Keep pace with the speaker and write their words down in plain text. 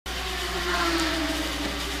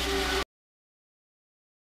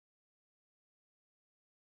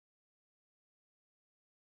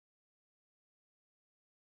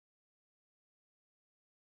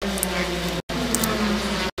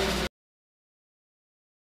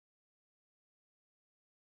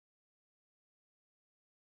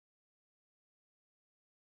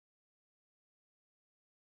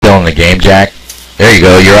in the game, Jack? There you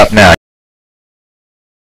go. You're up now.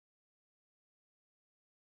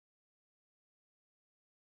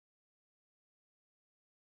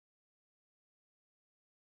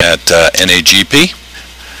 At NAGP,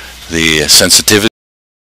 the sensitivity.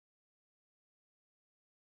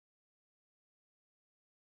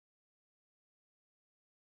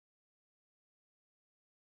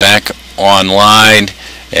 Back online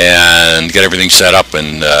and get everything set up.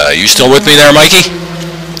 And you still with me there, Mikey?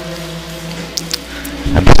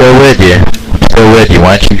 I'm still with you. I'm still with you.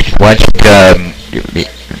 Why don't you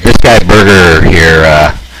this guy Burger here,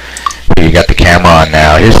 who you got the camera on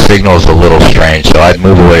now, his signal's a little strange, so I'd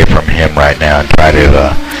move away from him right now and try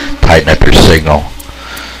to tighten up your signal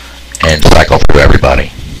and cycle through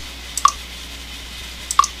everybody.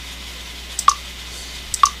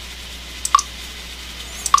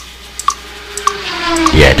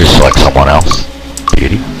 Yeah, just select someone else.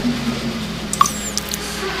 Beauty.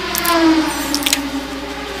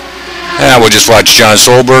 We'll just watch John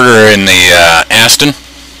Solberger in the Aston,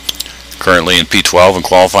 currently in P12 and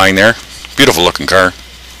qualifying there. Beautiful looking car.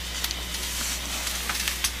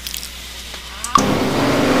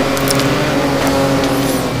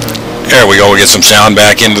 There we go, we get some sound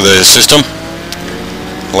back into the system.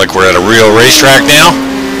 Like we're at a real racetrack now.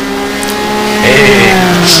 Hey,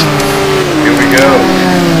 here we go.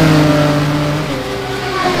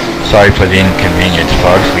 Sorry for the inconvenience,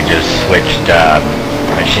 folks. We just switched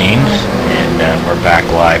machines, and we're back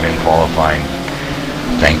live in qualifying.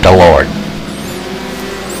 Thank the Lord.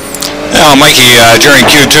 Now, Mikey, during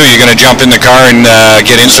Q2, you're going to jump in the car and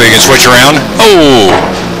get in so you can switch around? Oh,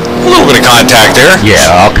 a little bit of contact there. Yeah,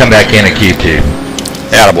 I'll come back in at Q2.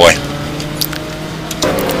 Attaboy.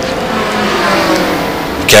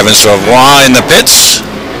 Kevin Savoy in the pits.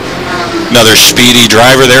 Another speedy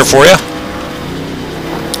driver there for you.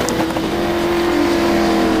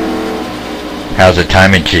 How's the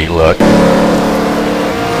timing sheet look?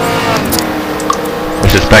 We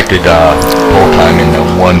suspected full time in the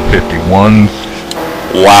 151s.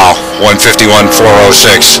 Wow,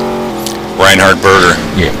 151.406. Reinhard Berger.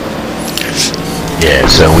 Yeah. Yeah,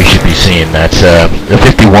 so we should be seeing that's the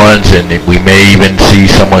 51s, and we may even see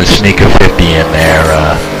someone sneak a 50 in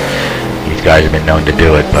there. These guys have been known to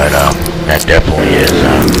do it, but that definitely is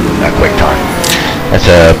a quick time. That's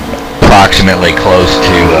approximately close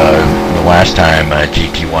to the last time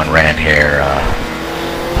GT1 ran here.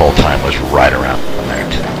 Full time was right around there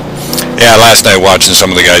too. Yeah, last night watching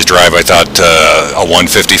some of the guys drive, I thought a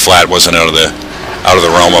 150 flat wasn't out of the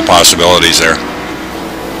realm of possibilities there.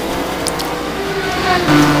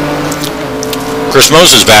 Chris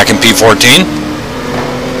Moses back in P14.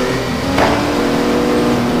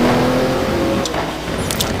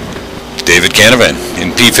 David Canavan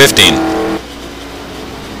in P15.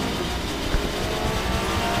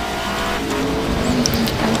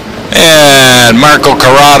 And Marco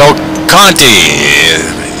Corrado Conti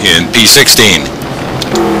in P16.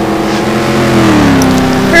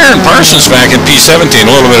 Aaron Parsons back in P17.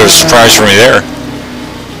 A little bit of a surprise for me there.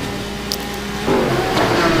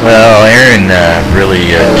 Well, Aaron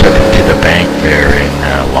really took it to the bank there in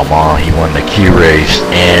Le Mans. He won the Q race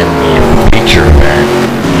and the feature event,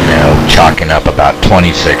 you know, chalking up about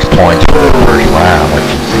 26 points for the first round, which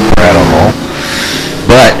is incredible.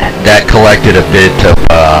 But that collected a bit of,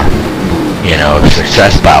 you know,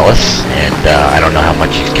 success ballast, and I don't know how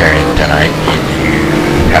much he's carrying tonight. Did you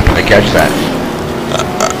happen to catch that?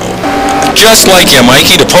 Just like you,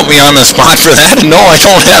 Mikey, to put me on the spot for that. No, I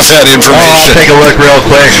don't have that information. Oh, I'll take a look real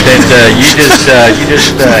quick. And you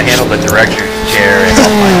just handle the director's chair, and I'll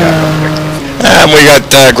find out real quick. And we got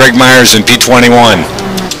Greg Myers in P21.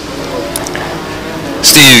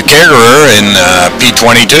 Steve Kagerer in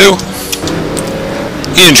P22.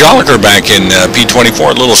 Ian Jolliker back in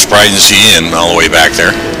P24. A little surprised to see Ian all the way back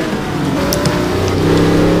there.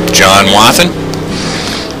 John Wathen,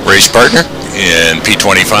 race partner, in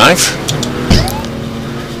P25.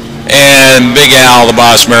 And Big Al, the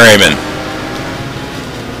boss Merriman,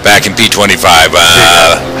 back in P25.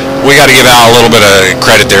 We got to give Al a little bit of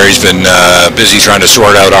credit there. He's been busy trying to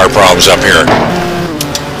sort out our problems up here.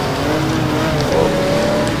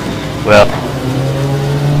 Well,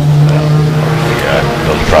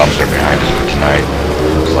 those problems are behind us for tonight.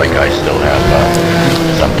 Looks like I still have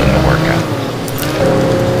something to work on.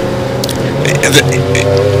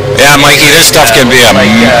 Yeah, Mikey, this stuff can be a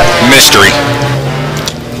mystery.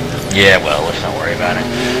 Yeah, well, let's not worry about it.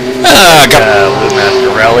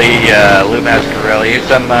 Lou Mascarelli. Here's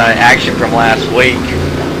some action from last week.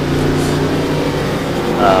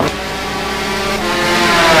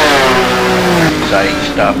 Exciting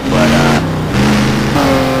stuff, but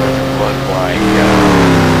look like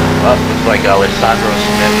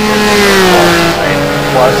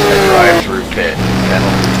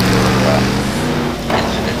penalty for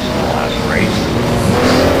incidents in the last race.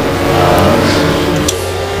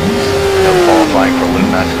 No qualifying for Lou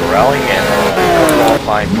Mascarelli and no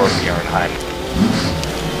qualifying for Bjorn Hyman.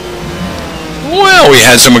 Well, we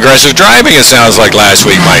had some aggressive driving, it sounds like, last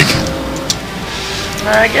week, Mike.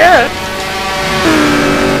 I guess.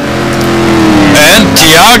 And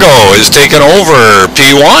Thiago is taking over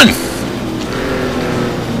P1.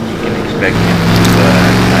 You can expect him to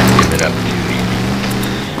not give it up too easy.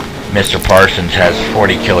 Mr. Parsons has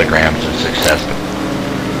 40 kilograms of success.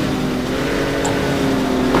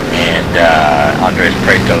 And Andres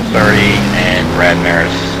Preto 30 and Brad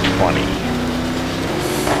Maris 20.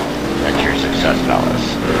 That's your success, fellas.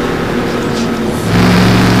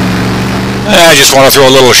 I just want to throw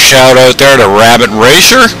a little shout out there to Rabbit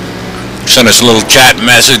Racer. Sent us a little chat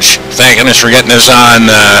message thanking us for getting us on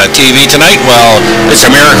TV tonight. Well, it's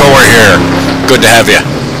a miracle we're here. Good to have you.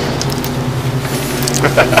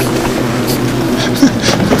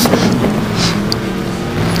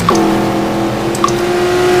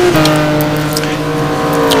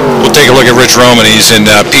 We'll take a look at Rich Roman. He's in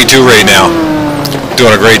P2 right now.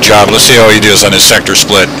 Doing a great job. Let's see how he does on his sector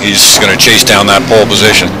split. He's going to chase down that pole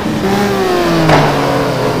position.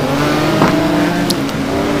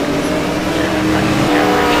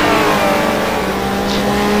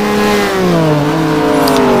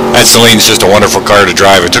 That Celine's just a wonderful car to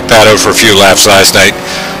drive. I took that out for a few laps last night.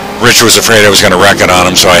 Rich was afraid I was going to wreck it on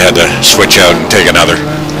him, so I had to switch out and take another.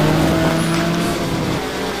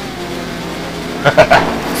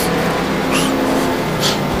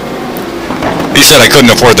 He said I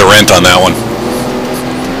couldn't afford the rent on that one.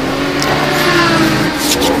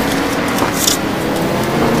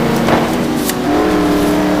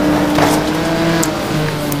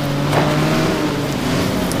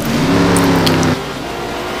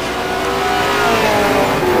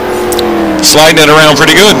 Sliding it around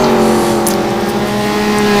pretty good.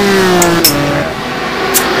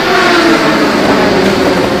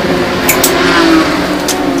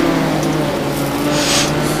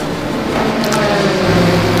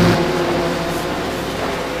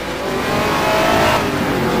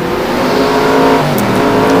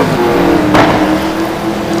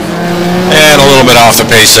 And a little bit off the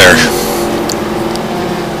pace there.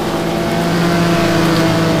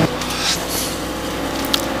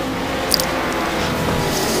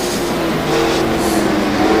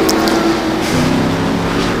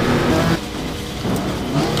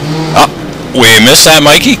 We missed that,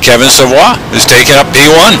 Mikey. Kevin Savoy is taking up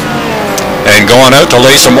P1 and going out to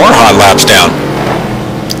lay some more hot laps down.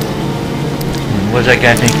 What does that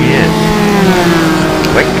guy think he is?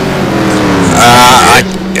 Quick?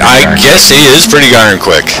 I guess he is pretty darn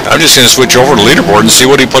quick. I'm just going to switch over to leaderboard and see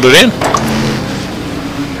what he put it in.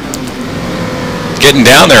 Getting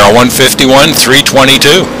down there on 151,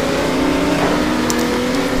 322.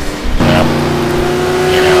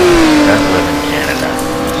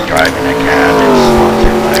 Driving a cab that's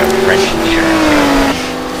sponsored by a French insurance company.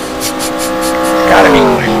 It's gotta be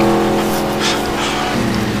quick.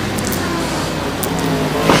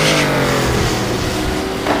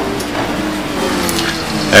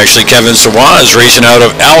 Actually, Kevin Savoy is racing out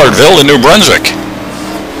of Allardville in New Brunswick.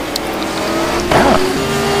 Yeah.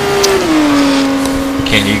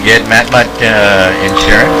 Can you get Matt Mutt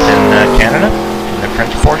insurance in Canada? In the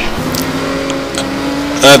French portion?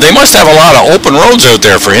 They must have a lot of open roads out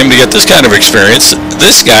there for him to get this kind of experience.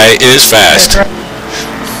 This guy is fast.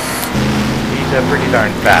 He's pretty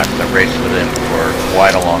darn fast. I've raced with him for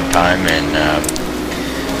quite a long time, and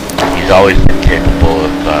he's always been capable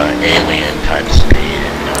of alien type speed,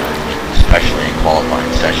 and especially in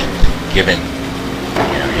qualifying sessions, given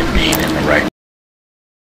him being in the right.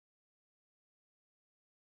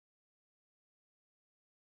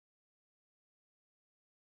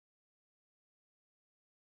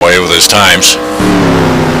 With his times.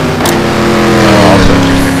 Also,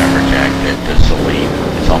 just remember, Jack, that the Celine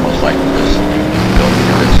is almost like the Celine was built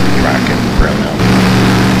for this track in Brno.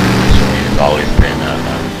 The Celine has always been,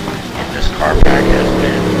 in this car pack, has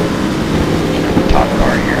been, the top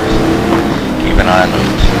car here. So keep an eye on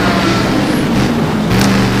those.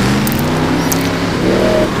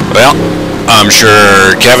 Well, I'm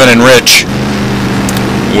sure Kevin and Rich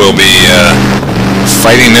will be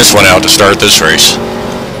fighting this one out to start this race.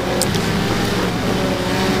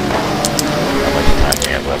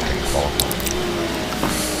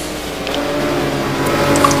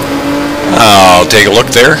 I'll take a look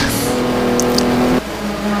there.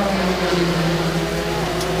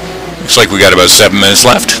 Looks like we got about 7 minutes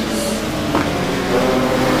left. So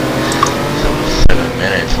 7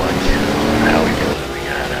 minutes, how we doing? We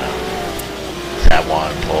got Savoy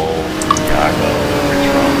pole, Thiago.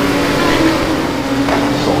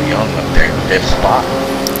 5th spot.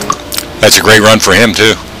 That's a great run for him,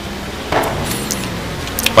 too.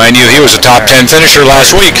 Mind you, he was a top 10 finisher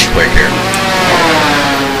last week. Quick here.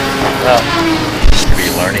 Well, to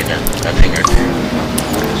be learning a thing or two.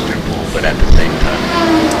 Mr. Pool, but at the same time,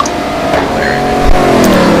 declaring it.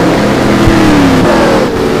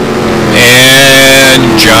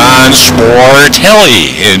 And John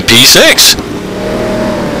Sportelli in P6.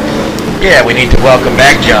 Yeah, we need to welcome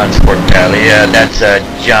back John Sportelli. That's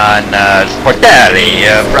John Sportelli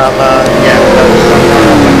from up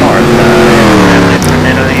north.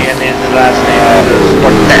 And his last name is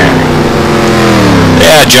Sportelli.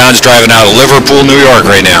 Yeah, John's driving out of Liverpool, New York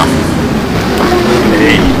right now.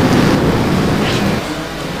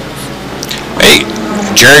 Hey,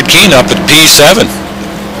 Jared Keane up at P7.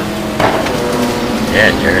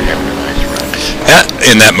 Yeah, Jared having a nice run. Yeah,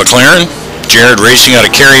 in that McLaren. Jared racing out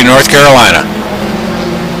of Cary, North Carolina.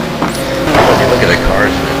 Well, if you look at the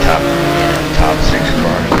cars in the top 6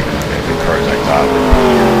 cars, the cars I thought would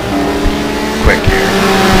be quick here.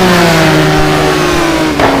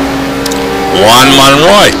 Juan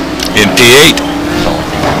Monroy in P8.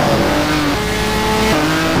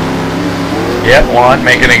 Yep, Juan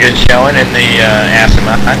making a good showing in the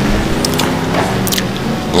Asimov.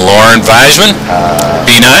 Lauren Weisman,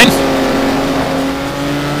 P9.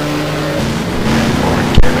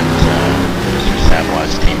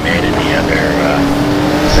 Teammate in the other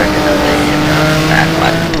second of the Matt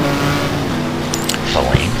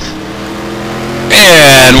Salines.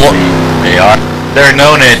 And they're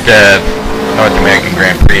known at North American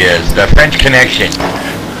Grand Prix as the French Connection.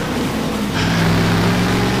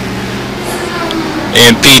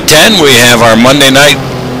 In P10 we have our Monday night,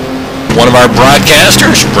 one of our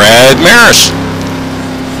broadcasters, Brad Maris.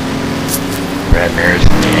 Brad Maris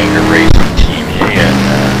from the Anchor Racing team. He and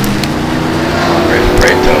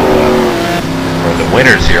were the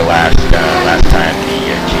winners here last time the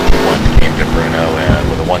GT1 came to Brno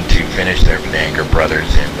with a 1-2 finish there for the Anchor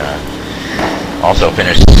brothers, and also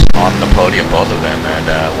finished on the podium, both of them, at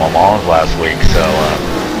Le Mans last week. So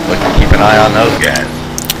keep an eye on those guys.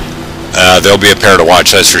 They'll be a pair to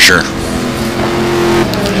watch, that's for sure.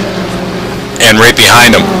 And right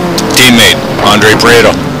behind them, teammate Andre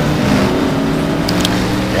Prieto.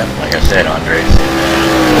 Yep, like I said, Andre's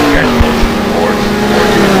those guys both.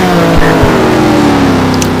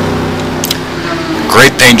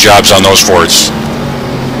 Great paint jobs on those Fords.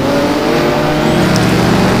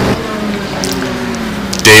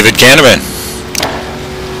 David Canavan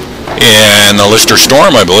in the Lister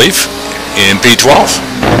Storm, I believe, in P12.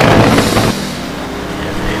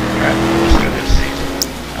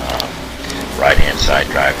 Right-hand side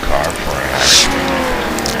drive car for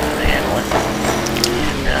Hamlin.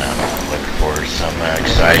 And look for some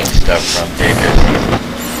exciting stuff from Dave this season.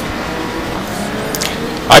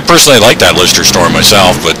 I personally like that Lister Storm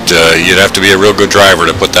myself, but you'd have to be a real good driver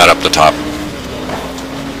to put that up the top.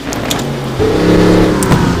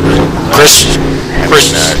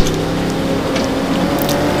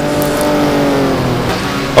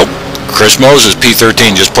 Chris Moses,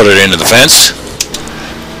 P13, just put it into the fence.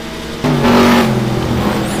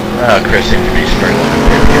 Chris seems to be struggling a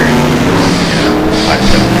bit here.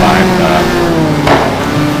 575.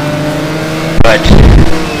 But,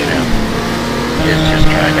 he's just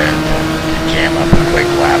trying to jam up a quick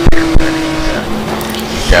lap here, but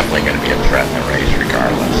he's definitely going to be a threat in the race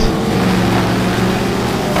regardless.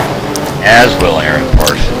 As will Aaron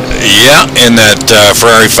Parsons. Yeah, in that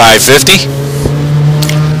Ferrari 550.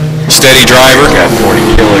 Steady driver. Got 40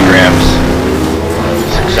 kilograms of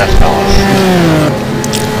success balance.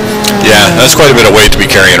 Yeah, that's quite a bit of weight to be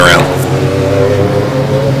carrying around.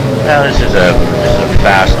 Now this is a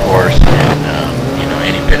fast course, and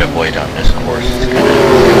any bit of weight on this course is going to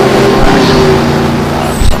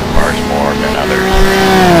some cars more than others.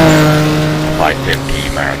 550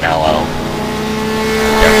 Maranello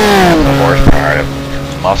definitely has the horsepower to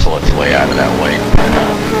muscle its way out of that weight. But,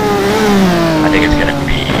 I think it's going to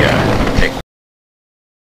be take.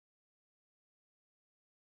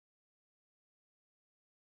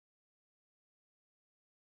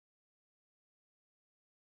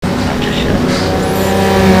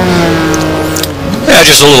 Yeah,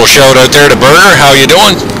 just a little shout out there to Berger. How you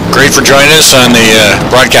doing? Great for joining us on the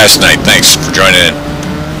broadcast tonight. Thanks for joining in.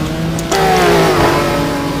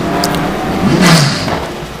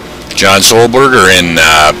 John Solberger in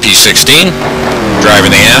P16, driving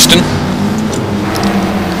the Aston.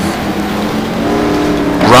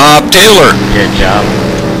 Rob Taylor. Good job.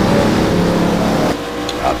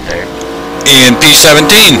 Out there. In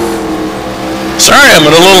P17. Sorry, I'm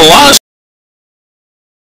at a little lost.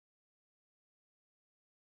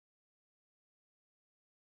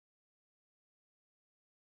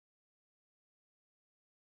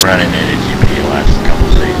 running in a GP the last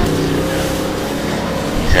couple seasons.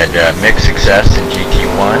 He's had mixed success in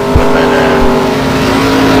GT1, but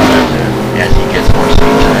as he gets more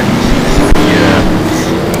seat time, he seems to be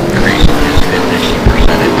increasing his finishing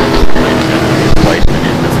percentages and his placement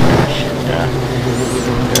in the finish.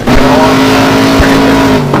 Canola, pretty good.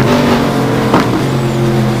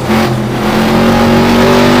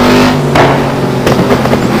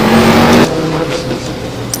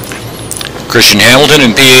 Christian Hamilton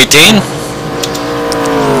in P18.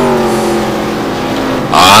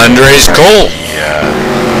 Andres Cole.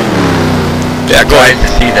 Yeah, go ahead. To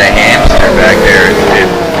see the hamster back there.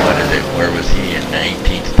 What is it? Where was he in the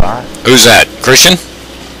 18th spot? Who's that? Christian?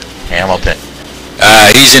 Hamilton.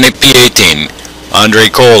 He's in a P18.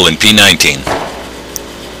 Andre Cole in P19.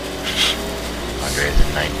 Andre's in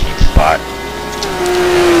 19th spot.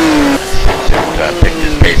 Seems to have picked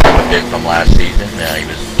his pace up a bit from last season. He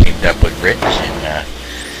was teamed up with Rich and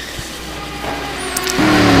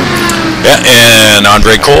yeah, and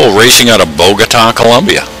Andre Cole racing out of Bogota,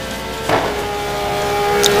 Colombia.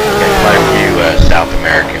 Got quite a few South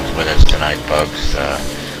Americans with us tonight, folks.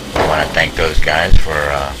 We want to thank those guys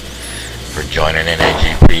for joining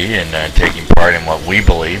NAGP and taking part in what we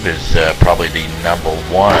believe is probably the #1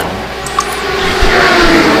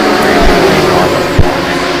 GTR2 racing.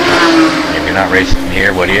 If you're not racing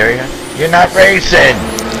here, what area? You're not racing!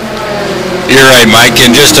 You're right, Mike,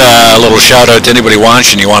 and just a little shout out to anybody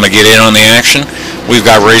watching. You want to get in on the action? We've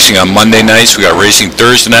got racing on Monday nights, we've got racing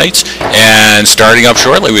Thursday nights, and starting up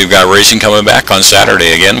shortly, we've got racing coming back on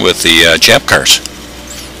Saturday again with the Champ Cars.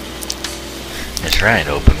 That's right,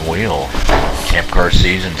 open wheel. Champ Car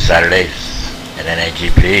season, Saturdays at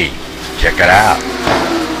NAGP. Check it out.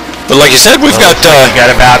 But like you said, we've got... we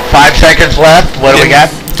got about 5 seconds left. What do we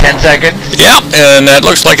got? 10 seconds? Yeah, and that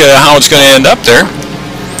looks like how it's going to end up there.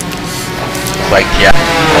 Like Thiago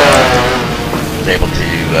was able to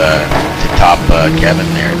top Kevin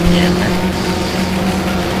there at the end.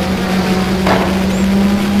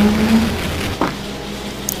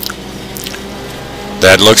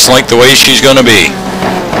 That looks like the way she's going to be.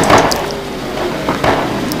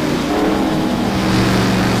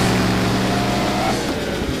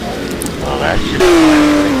 Well, that should be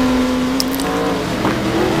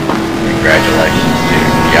congratulations to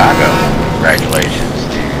Thiago. Congratulations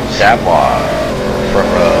to Savoy. Front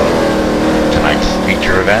row, tonight's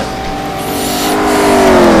feature event.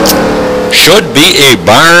 Should be a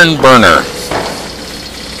barn burner.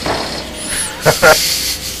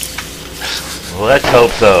 Let's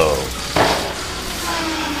hope so.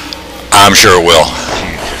 I'm sure it will.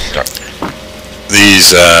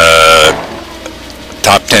 These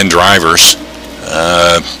top 10 drivers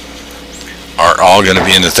are all going to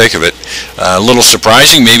be in the thick of it. A little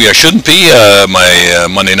surprising, maybe I shouldn't be. My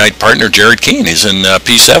Monday night partner, Jared Keane, is in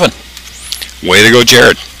P7. Way to go,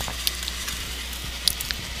 Jared.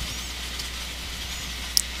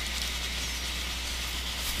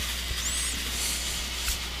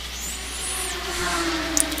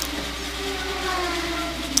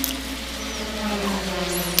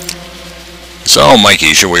 So,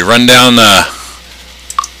 Mikey, should we run down the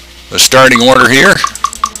starting order here?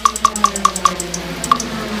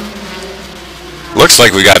 Looks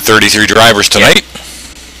like we got 33 drivers tonight.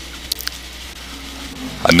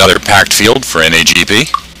 Another packed field for NAGP.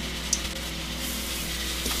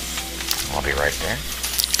 I'll be right there.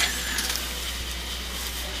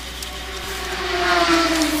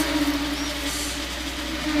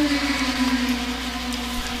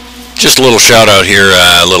 Just a little shout out here,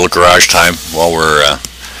 a little garage time while we're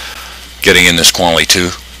getting in this Quali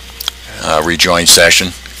 2 rejoin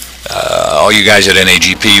session. All you guys at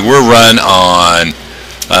NAGP, we're run on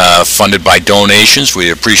funded by donations.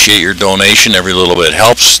 We appreciate your donation. Every little bit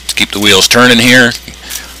helps to keep the wheels turning here,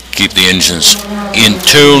 keep the engines in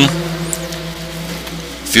tune.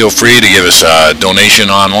 Feel free to give us a donation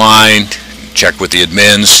online. Check with the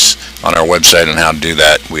admins on our website on how to do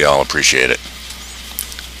that. We all appreciate it.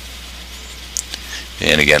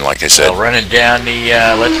 And again, like I said, well, running down the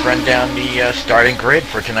let's run down the starting grid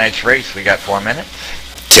for tonight's race. We got 4 minutes.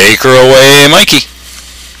 Take her away, Mikey.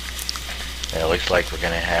 It looks like we're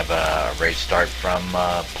going to have a race start from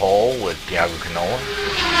pole with Thiago Canola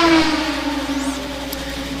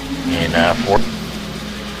in fourth.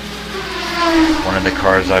 One of the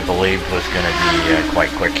cars, I believe, was going to be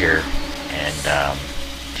quite quick here, and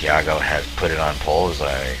Thiago has put it on pole as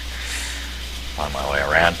I on my way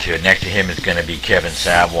around to it. Next to him is going to be Kevin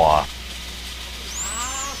Savoy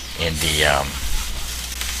in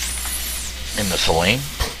the Celine.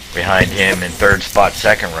 Behind him in third spot,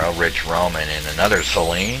 second row, Rich Roman in another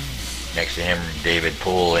Celine. Next to him, David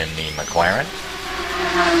Poole in the McLaren.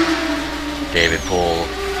 David Poole,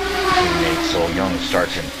 teammate Sol Young,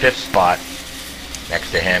 starts in 5th spot.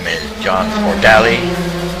 Next to him is John Sportelli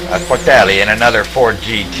in another Ford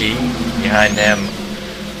GT. Behind them,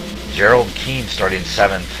 Gerald Keane starting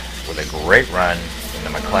 7th with a great run in the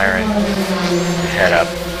McLaren. Head up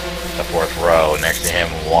the 4th row. Next to him,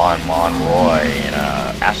 Juan Monroy in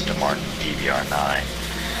a Aston Martin DBR9.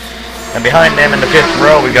 And behind them in the 5th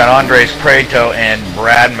row, we've got Andres Prieto and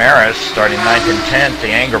Brad Maris starting 9th and 10th, the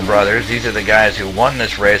Anger brothers. These are the guys who won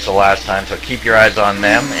this race the last time, so keep your eyes on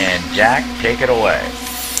them. And Jack, take it away.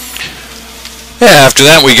 Yeah, after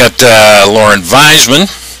that we got Laurent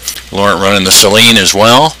Weisman. Laurent running the Celine as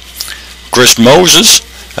well. Chris Moses.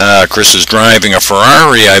 Chris is driving a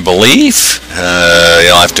Ferrari, I believe.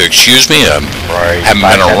 You'll have to excuse me. I haven't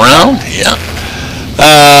been around. Yeah.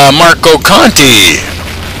 Marco Conti.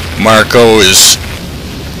 Marco is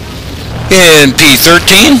in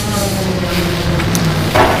P13.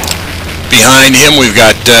 Behind him we've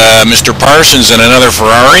got Mr. Parsons in another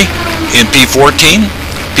Ferrari in P14.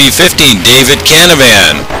 P15, David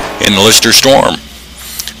Canavan in the Lister Storm.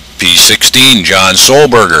 P16, John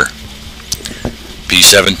Solberger.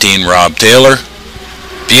 P17, Rob Taylor.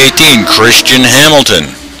 P18, Christian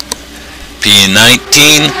Hamilton.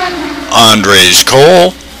 P19, Andres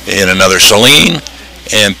Cole in another Celine.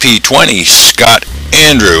 And P20, Scott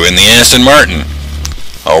Andrew in the Aston Martin.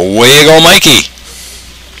 Away you go, Mikey.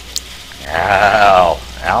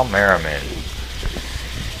 Al Merriman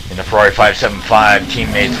in the Ferrari 575,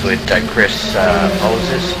 teammates with Chris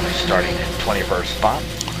Moses, starting in 21st spot.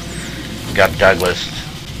 We got Douglas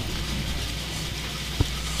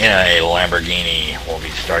in a Lamborghini, will be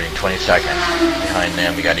starting 22nd. Behind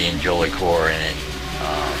them, we got Ian Jolicoeur in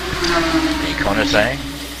the Koenigsegg.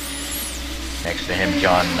 Next to him,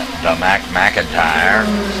 John McIntyre,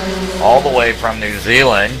 all the way from New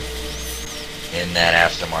Zealand in that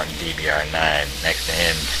Aston Martin DBR9. Next to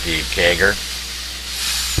him, Steve Kager,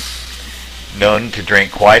 known to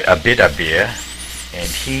drink quite a bit of beer, and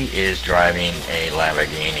he is driving a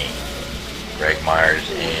Lamborghini. Greg Myers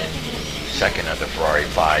in the 2nd of the Ferrari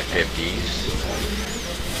 550s.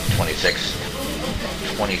 26th,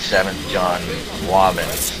 27th, John Wabin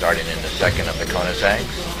starting in the 2nd of the Koenigsegg,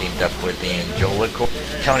 teamed up with Ian Jolicoeur.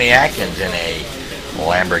 Tony Atkins in a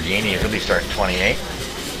Lamborghini, he'll be starting 28th.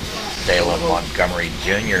 Salem Montgomery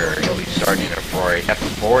Jr., he'll be starting in a Ferrari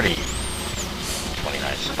F40,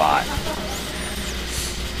 29th spot.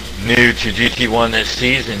 New to GT1 this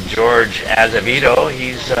season, George Azevedo,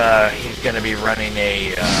 he's going to be running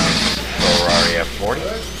a Ferrari F40.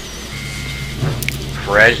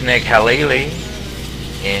 Kreznik Halili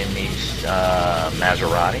in these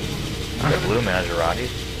Maserati, the blue Maseratis.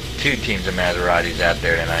 2 teams of Maseratis out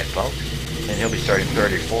there tonight, folks. And he'll be starting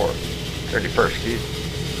 31st, excuse me.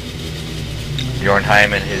 Bjorn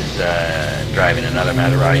Hyman is driving another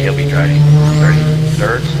Maserati. He'll be driving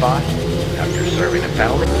 33rd spot after serving a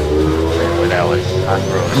penalty. Same with Ellis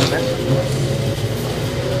Hosgrove Smith,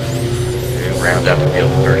 who round up the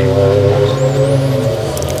field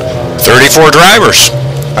 34 drivers.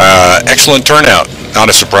 Excellent turnout. Not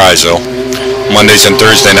a surprise, though. Mondays and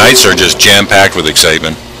Thursday nights are just jam-packed with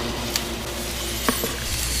excitement.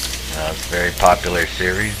 It's a very popular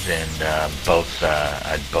series, and both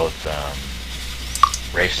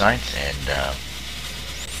race nights, and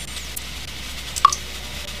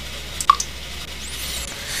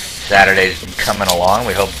Saturday's coming along.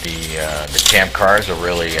 We hope the champ cars will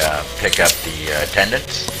really pick up the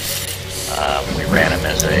attendance. We ran them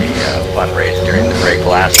as a fun race during the break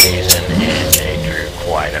last season, and they drew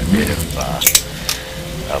quite a bit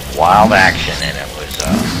of wild action, and it was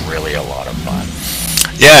really a lot of fun.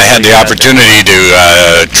 Yeah, I had the opportunity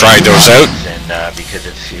to try those out. And because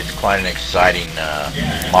it's quite an exciting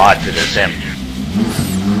mod to the sim.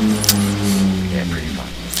 Yeah, pretty fun.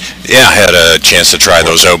 Yeah, I had a chance to try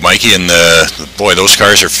those out, Mikey, and boy, those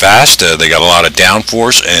cars are fast. They got a lot of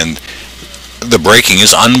downforce, and the braking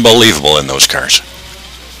is unbelievable in those cars.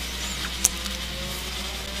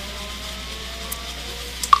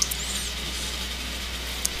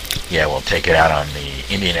 Yeah, we'll take it out on the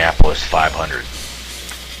Indianapolis 500.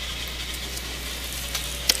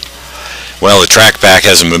 Well, the track pack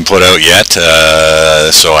hasn't been put out yet,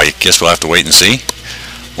 so I guess we'll have to wait and see.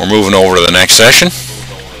 We're moving over to the next session.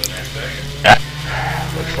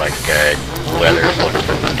 Looks like weather's looking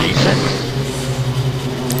decent.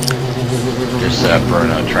 This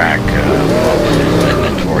Brno track, folks, is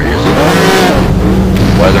notorious for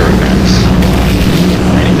weather events.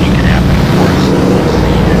 Anything can happen, of course.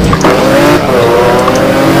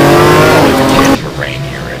 Always a chance for rain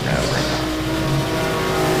here at Brno.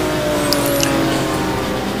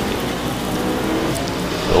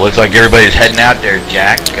 looks like everybody's heading out there,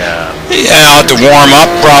 Jack. Yeah, out to warm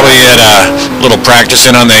up. Probably had a little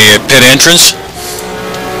practicing on the pit entrance.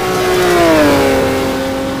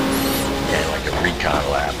 Yeah, like a recon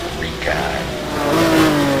lap. Recon.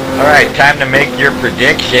 All right, time to make your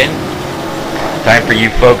prediction. Time for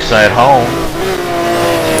you folks at home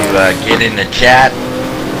to get in the chat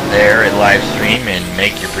there at live stream and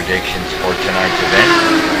make your predictions for tonight's event.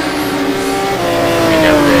 We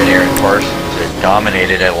know that Aaron Parsons had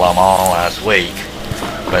dominated at Le Mans last week,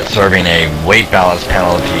 but serving a weight balance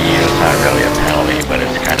penalty is not really a penalty, but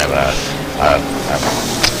it's kind of I don't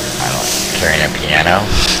know, carrying a piano,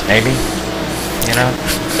 maybe, you know.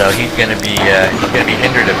 So he's going to be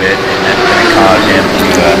hindered a bit, and that's going to cause him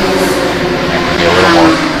to be a little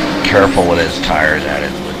more careful with his tires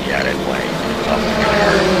with the added weight. It's also going to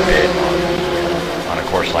hurt a bit on a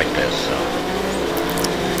course like this. So.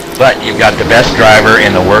 But you've got the best driver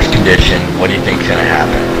in the worst condition. What do you think's going to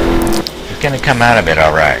happen? He's going to come out of it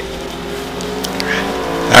all right.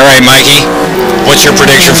 All right, Mikey. What's your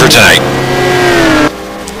prediction for tonight?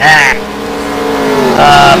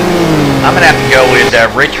 I'm going to have to go with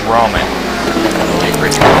Rich Roman. I believe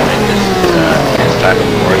Rich Roman. This is his type of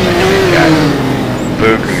course. I know he's got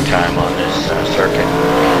buku time on this circuit.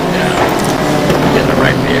 And in the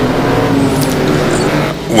right vehicle.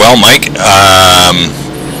 Well, Mike,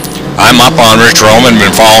 I'm up on Rich Roman,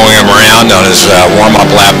 been following him around on his warm-up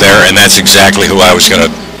lap there, and that's exactly who I was going to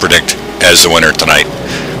predict as the winner tonight.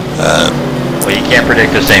 Well, you can't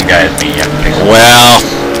predict the same guy as me. You have to pick someone. Well,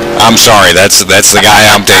 I'm sorry, that's the guy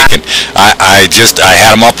I'm taking. I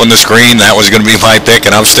had him up on the screen. That was going to be my pick,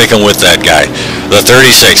 and I'm sticking with that guy. The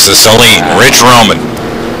 36, the Saleen, Rich Roman.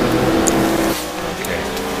 Okay.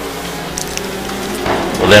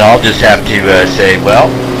 Well, then I'll just have to say, well,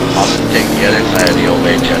 I'll just take the other side of the old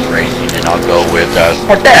HS Racing, and I'll go with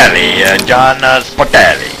Sportelli, John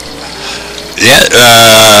Sportelli. Yeah,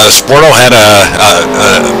 Sporto had a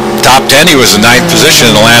top 10. He was in 9th position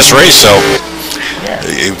in the last race, so yeah.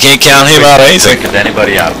 You can't count him out of anything. Quick as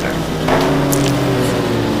anybody out there.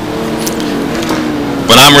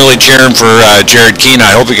 But I'm really cheering for Jared Keane.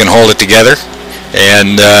 I hope he can hold it together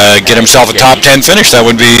and get himself a top 10 finish. That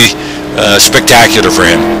would be spectacular for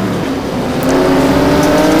him.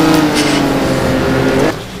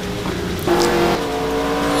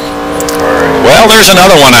 Well, there's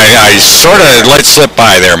another one I sort of let slip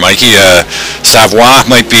by there, Mikey. Savoie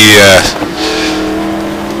might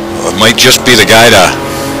just be the guy to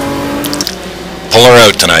pull her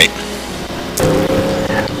out tonight.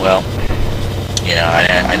 Well, you know,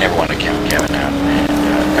 I never want to count Kevin out,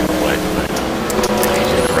 and never would, but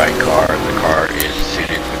he's in the right car. The car is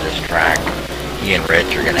suited for this track. He and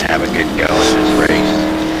Rich are going to have a good go in this race.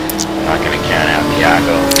 I'm not going to count out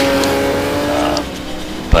Thiago.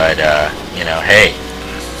 But, you know, hey,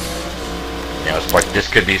 you know, this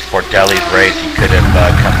could be Sportelli's race. He could have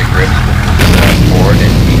come to grips with Ford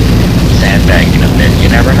and sandbagging a bit. You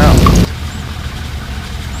never know.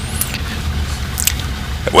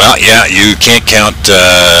 Well, yeah, you can't count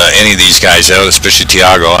any of these guys out, especially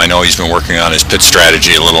Thiago. I know he's been working on his pit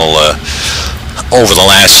strategy a little over the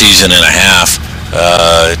last season and a half,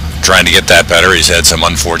 trying to get that better. He's had some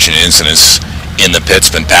unfortunate incidents in the pits,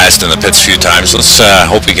 been passed in the pits a few times. Let's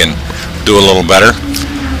hope he can do a little better.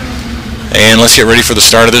 And let's get ready for the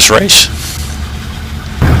start of this race.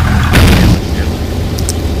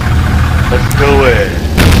 Let's do it.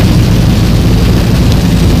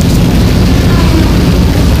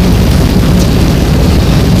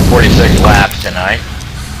 Laps tonight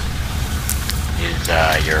is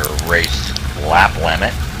your race lap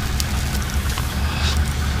limit,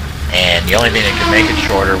 and the only thing that could make it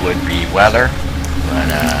shorter would be weather, but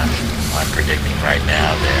I'm predicting right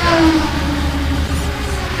now that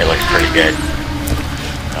it looks pretty good.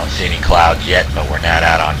 I don't see any clouds yet, but we're not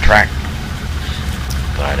out on track.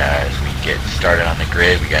 But as we get started on the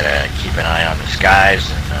grid, we gotta keep an eye on the skies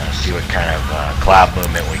and see what kind of cloud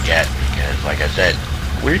movement we get, because like I said,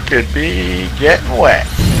 we could be getting wet.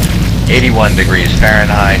 81 degrees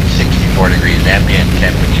Fahrenheit, 64 degrees ambient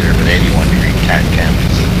temperature with 81 degree cat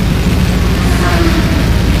temps.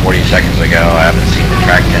 40 seconds ago, I haven't seen the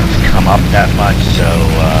track temps come up that much, so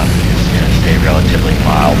it's going to stay relatively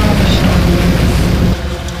mild for the start.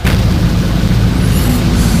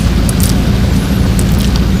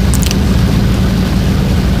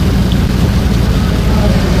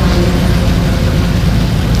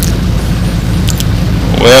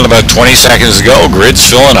 Well, about 20 seconds to go, grid's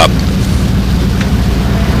filling up.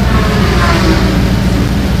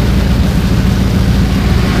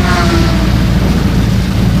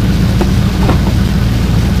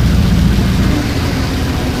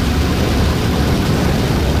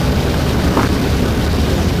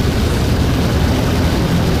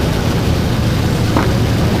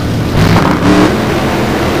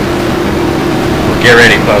 Get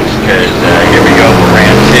ready, folks, because here we go for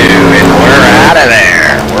round 2, and we're out of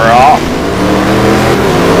there. We're off.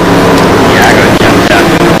 Thiago jumped out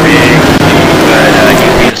to a big lead, but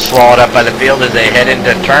he's being swallowed up by the field as they head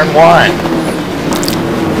into turn 1.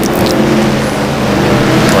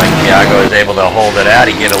 Thiago is able to hold it out.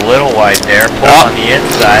 He get a little wide there. Pull on the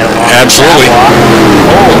inside. Absolutely.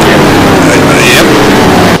 Hold it. Yep.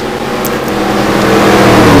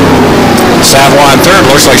 Savoie in third.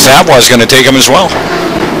 Looks like Savoie is going to take him as well.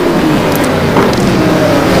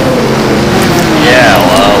 Yeah,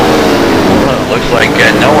 well, looks like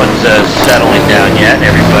no one's settling down yet.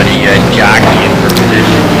 Everybody jockeying for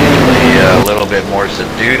position. Usually a little bit more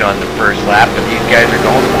subdued on the first lap, but these guys are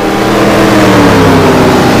going for it.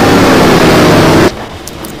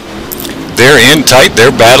 They're in tight. They're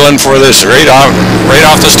battling for this right off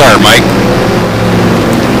the start, Mike.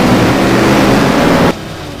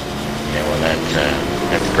 Yeah, well,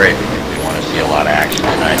 that's great because we want to see a lot of action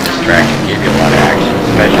tonight. This track can give you a lot of action,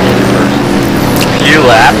 especially in the first few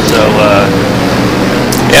laps. So,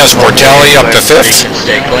 yeah, Sportelli up to 5th.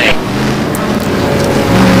 Stay clean.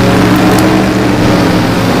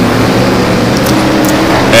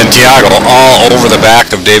 And Thiago all over the back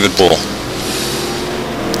of David Poole.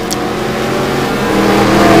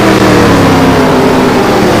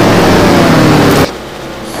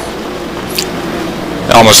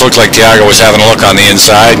 Almost looked like Thiago was having a look on the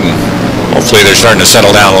inside, and hopefully they're starting to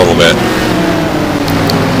settle down a little bit.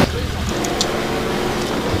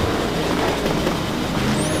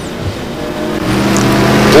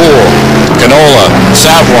 Poole, Canola,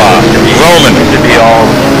 Savoie, Roman.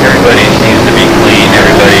 Everybody seems to be clean.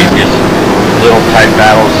 Everybody just little tight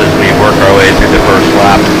battles as we work our way through the first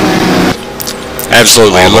lap.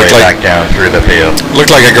 Absolutely. All the way back down through the field.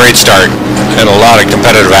 Looked like a great start and a lot of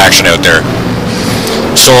competitive action out there.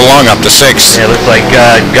 So long up to 6th. Yeah, it looks like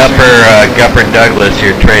Gupper Douglas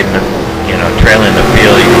here trailing the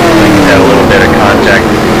field. He looks like he's had a little bit of contact.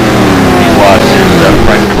 He's lost his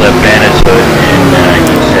front clip and his hood, and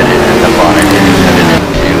he's headed in the bonnet and he's headed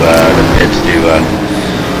into the pits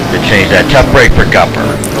to change that. Tough break for Gupper.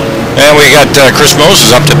 And we got Chris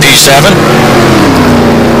Moses up to P7.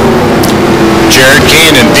 Jared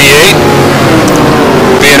Keane in P8.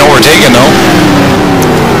 Being overtaken though.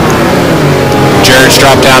 Jared's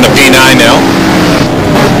dropped down to P9 now.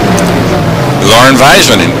 Lauren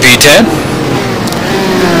Weisman in P10.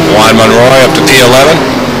 Juan Monroy up to P11.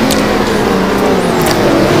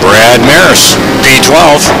 Brad Maris,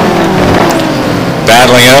 P12.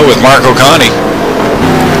 Battling out with Mark O'Connie.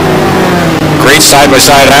 Great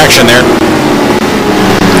side-by-side action there.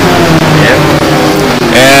 Yep.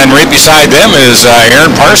 And right beside them is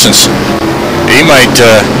Aaron Parsons. He might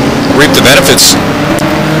reap the benefits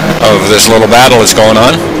of this little battle that's going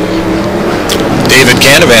on. David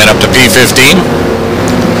Canavan up to P15.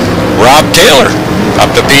 Rob Taylor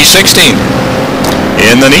up to P16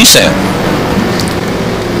 in the Nissan.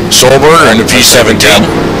 Solberger into P17. I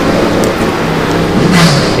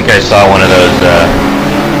think I saw one of those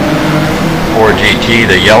Ford GT,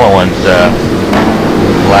 the yellow ones,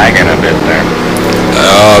 lagging a bit there.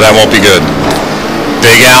 Oh, that won't be good.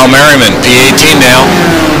 Big Al Merriman, P18 now.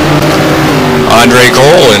 Andre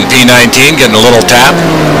Cole in P19 getting a little tap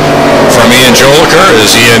from Ian Joliker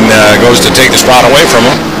as Ian goes to take the spot away from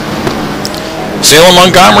him. Salem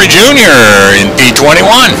Montgomery Jr. in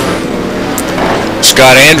P21.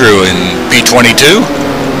 Scott Andrew in P22.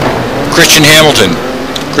 Christian Hamilton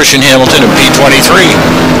in P23.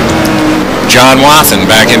 John Wathen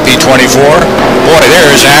back in P24. Boy,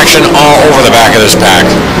 there's action all over the back of this pack.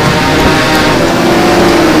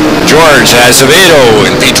 George Azevedo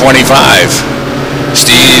in P25.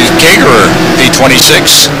 Steve Kagerer,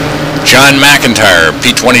 P26. John McIntyre,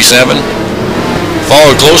 P27.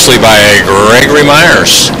 Followed closely by Gregory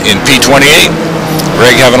Myers in P28.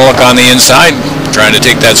 Greg having a look on the inside, trying to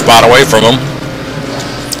take that spot away from him.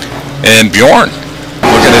 And Bjorn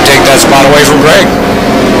looking to take that spot away from Greg.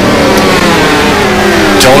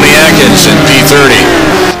 Tony Atkins in P30.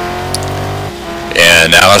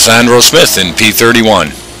 And Alessandro Smith in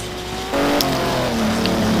P31.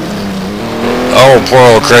 Oh, poor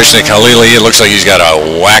old Krishnik Halili. It looks like he's got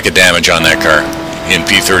a whack of damage on that car in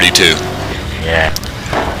P32. Yeah,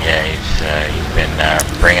 he's been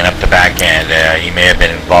bringing up the back end. He may have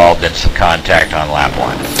been involved in some contact on lap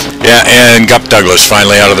 1. Yeah, and Gup Douglas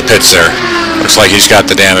finally out of the pits there. Looks like he's got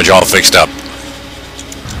the damage all fixed up.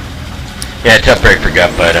 Yeah, tough break for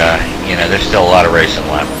Gup, but there's still a lot of racing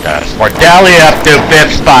left. Sportelli up to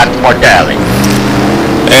 5th spot. Sportelli.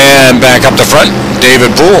 And back up the front,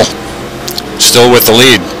 David Poole. Still with the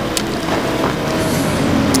lead.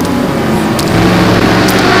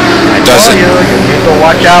 Does you need to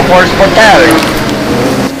watch out for Sportelli.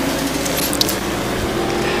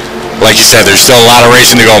 Like you said, there's still a lot of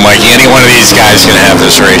racing to go, Mikey. Any one of these guys can have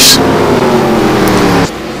this race.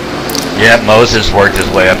 Yeah, Moses worked his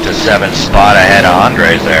way up to 7th spot ahead of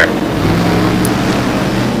Andres there.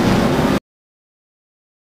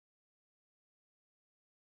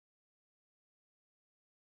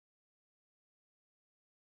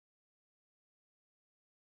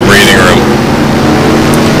 Breathing room.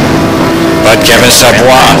 But Kevin Savoy.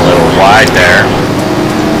 A little wide there.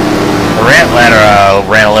 The rant ladder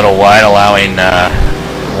ran a little wide, allowing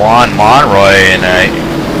Juan Monroy and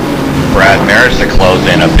Brad Maris to close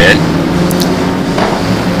in a bit.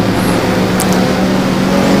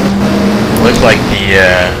 Looks like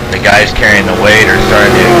the guys carrying the weight are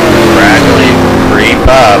starting to gradually creep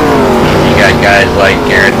up. You got guys like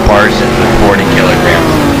Aaron Parsons with 40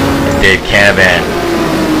 kilograms, and Dave Canavan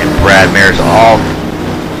and Brad Maris,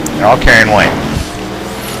 they're all carrying weight.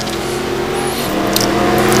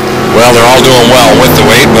 Well, they're all doing well with the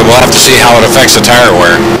weight, but we'll have to see how it affects the tire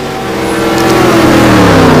wear.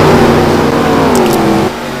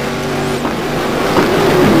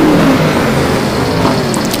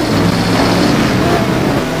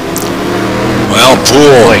 Well,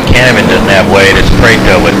 Poole. Boy, Canavan doesn't have weight. It's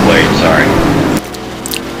Preto with weight, sorry.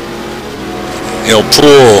 You know,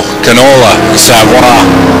 Poole, Canola, Savoy,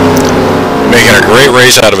 making a great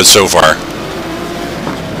race out of it so far.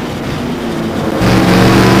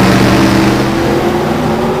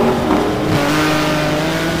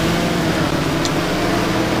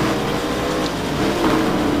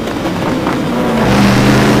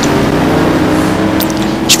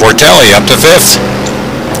 Sportelli up to 5th,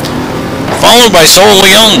 followed by Sol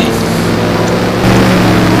Leon.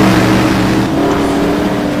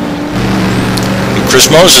 Chris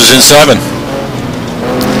Moses in 7th.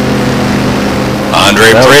 Andre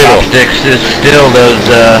Prado. Top six is still those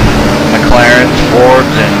McLarens,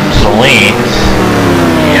 Fords, and Salines.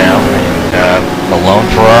 You know, and the lone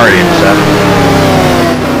Ferrari in 7th.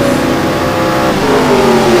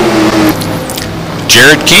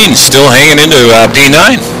 Jared Keane still hanging into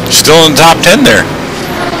P9. Still in the top 10 there.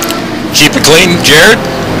 Keep it clean, Jared.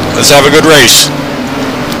 Let's have a good race.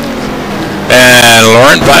 And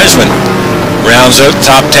Laurent Weisman rounds out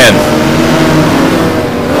top 10.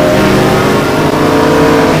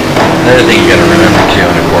 Another thing you got to remember too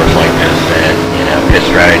in a course like this, that pit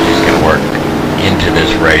strategy is going to work into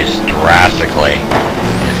this race drastically.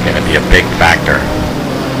 It's going to be a big factor.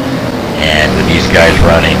 And with these guys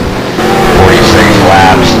running 46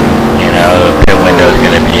 laps, the pit window is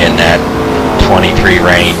going to be in that 23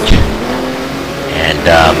 range. And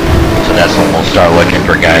so that's when we'll start looking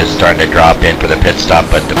for guys starting to drop in for the pit stop.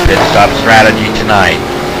 But the pit stop strategy tonight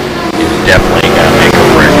is definitely going to make or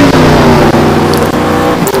break it.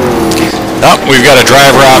 Oh, we've got a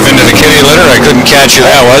driver off into the kitty litter. I couldn't catch who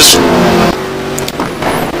that was.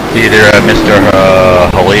 Either Mr.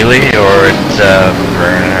 Halili or it's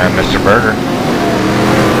Mr. Berger.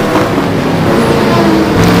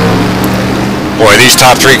 Boy, these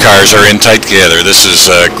top 3 cars are in tight together. This is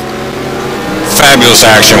fabulous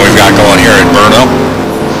action we've got going here at Brno.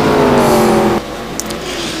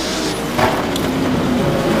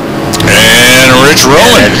 And Rich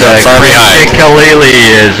Rowland far behind. Khalili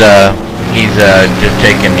is he's just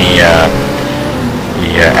taking the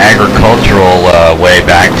agricultural way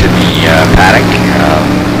back to the paddock,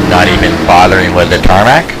 not even bothering with the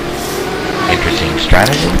tarmac. Interesting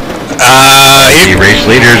strategy. The race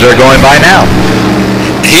leaders are going by now.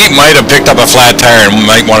 He might have picked up a flat tire and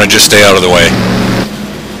might want to just stay out of the way.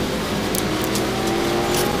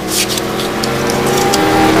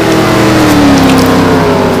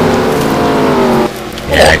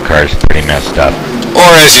 Yeah, that car's pretty messed up. Or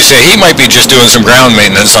as you say, he might be just doing some ground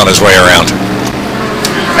maintenance on his way around.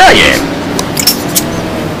 Oh yeah.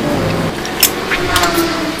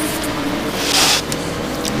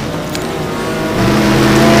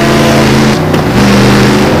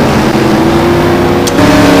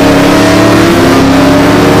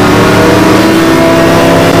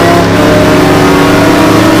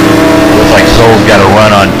 Got to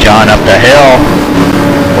run on John up the hill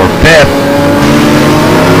for 5th,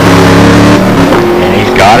 and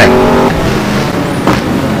he's got him.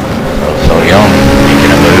 So Young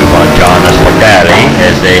making a move on John Sportelli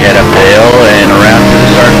as they head up the hill and around to the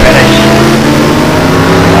start finish.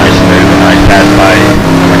 Nice move, a nice pass by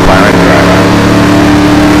McLaren driver.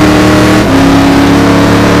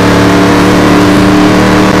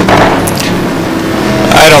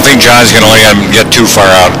 I don't think John's going to let him get too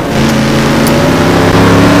far out.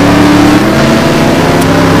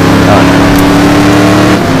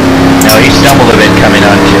 No, he stumbled a bit coming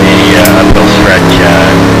onto the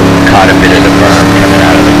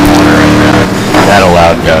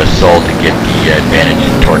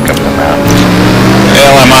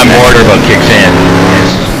I'm on board. Turbo kicks in.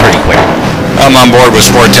 It's pretty quick. I'm on board with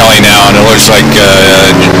Sport Telly now, and it looks like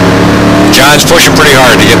John's pushing pretty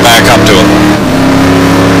hard to get back up to him.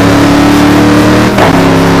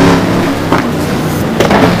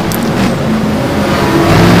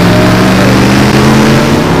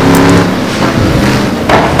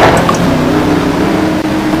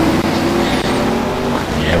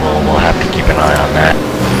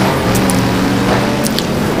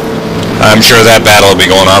 I'm sure that battle will be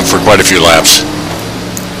going on for quite a few laps.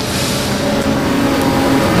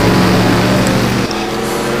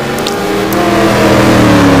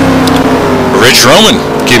 Rich Roman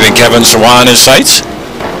keeping Kevin Savoie in his sights.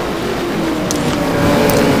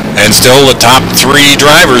 And still the top three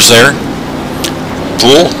drivers there.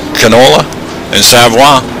 Poole, Canola, and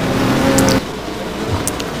Savoie.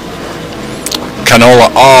 Canola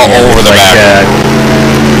all over the back.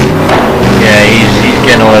 Yeah, he's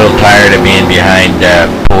getting a little tired of being behind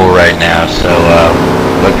Poole right now, so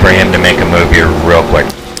look for him to make a move here real quick.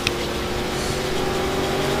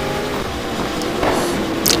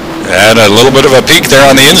 And a little bit of a peak there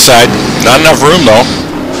on the inside. Not enough room though.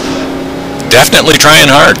 Definitely trying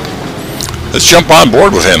hard. Let's jump on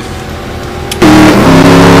board with him.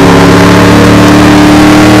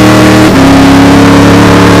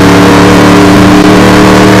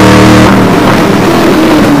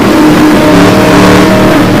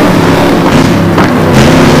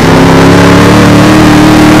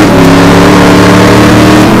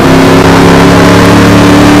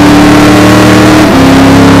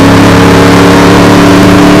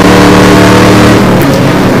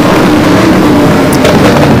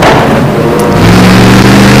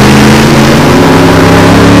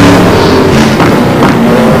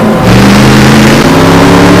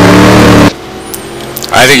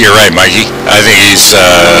 I think you're right, Mikey. I think he's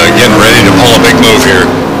getting ready to pull a big move here.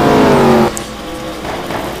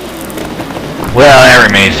 Well, that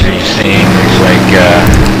remains to be seen. Looks like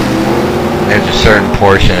there's a certain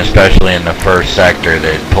portion, especially in the first sector,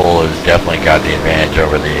 that Poole has definitely got the advantage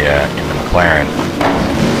over the in the McLaren.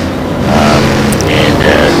 And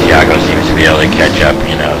Thiago seems to be able to catch up,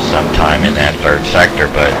 you know, sometime in that third sector.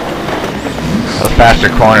 But those faster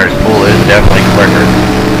corners, Poole is definitely quicker.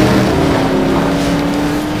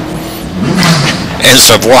 And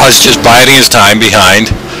Savoie's just biding his time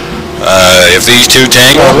behind. If these two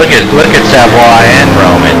tangle, well, look at Savoie and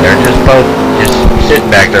Roman. They're just both just sitting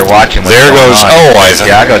back there watching. There goes. On. Oh,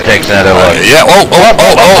 Thiago takes another look. Yeah. Oh.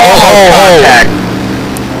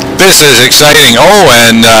 This is exciting. Oh,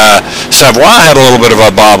 and Savoie had a little bit of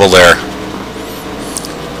a bobble there.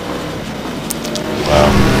 Well,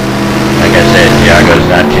 like I said, Thiago's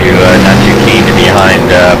not too keen to be behind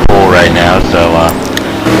Poole right now, so.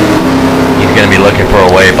 He's going to be looking for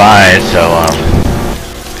a way by, so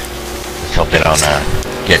let's hope they don't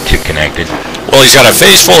get too connected. Well, he's got a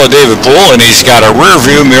face full of David Poole, and he's got a rear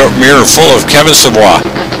view mirror full of Kevin Savoie.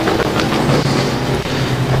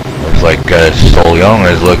 Looks like Sol Young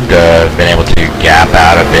has been able to gap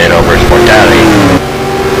out a bit over Sportelli.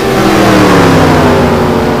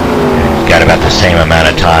 He's got about the same amount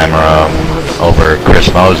of time over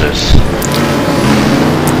Chris Moses.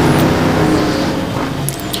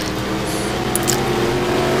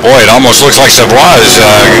 Boy, it almost looks like Savoie is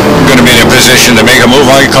going to be in a position to make a move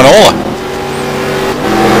on Canola.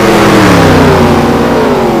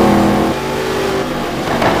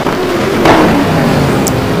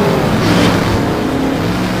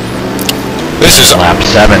 This is lap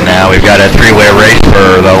 7 now. We've got a three-way race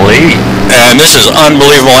for the lead. And this is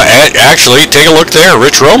unbelievable. Actually, take a look there.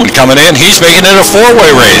 Rich Roman coming in. He's making it a four-way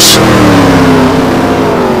race.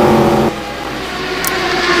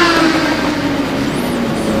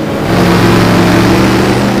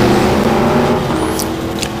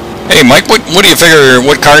 Hey, Mike, what do you figure?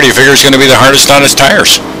 What car do you figure is going to be the hardest on its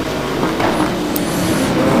tires?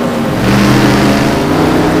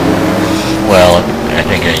 Well, I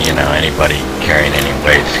think anybody carrying any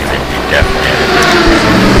weight is going to be definitely at a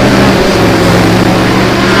disadvantage.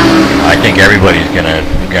 I think everybody's going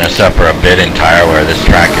to suffer a bit in tire wear. This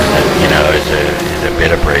track is a bit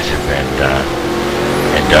abrasive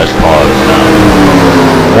and does cause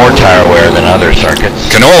more tire wear than other circuits.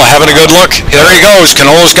 Canola having a good look. There he goes.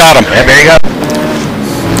 Canola's got him. Yeah, there you go.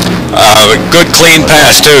 Good clean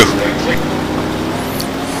pass too.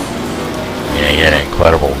 Yeah, he had an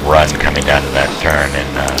incredible run coming down to that turn and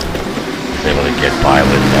was able to get by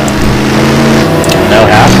with no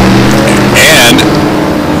hassle. And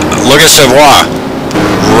look at Savoie,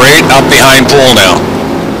 right up behind Poole now.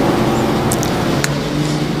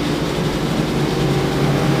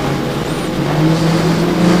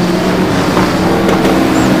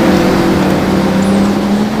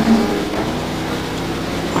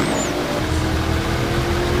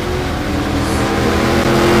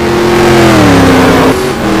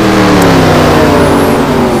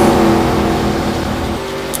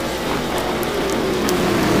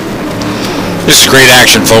 This is great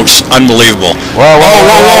action, folks. Unbelievable. Whoa.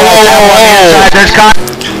 There's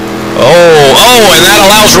And that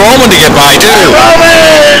allows Roman to get by, too.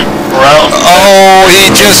 Oh, he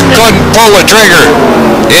just couldn't pull the trigger.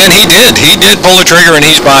 And he did. He did pull the trigger, and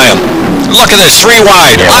he's by him. Look at this, 3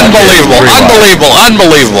 wide. Yeah,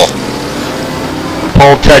 Unbelievable.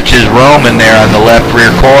 Pole touches Roman there on the left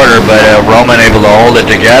rear quarter, but Roman able to hold it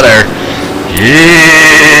together.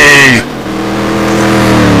 Gee.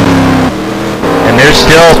 And they're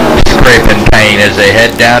still scraping paint as they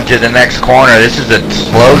head down to the next corner. This is a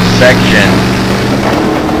slow section,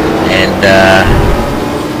 and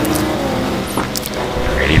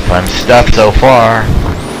pretty fun stuff so far.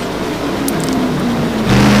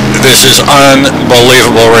 This is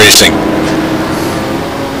unbelievable racing.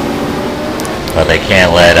 But they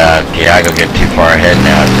can't let Thiago get too far ahead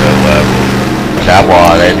now, so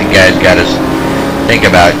Chabwa, the guy's got to think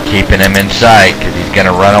about keeping him in sight, because he's going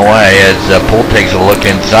to run away as Poole takes a look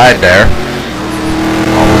inside there.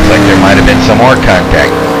 Looks like there might have been some more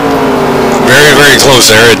contact. Very, very close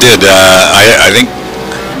there. It did. I think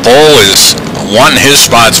Poole is won his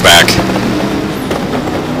spots back.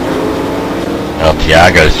 Well,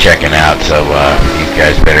 Thiago's checking out, so these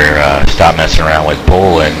guys better stop messing around with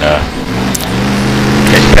Poole and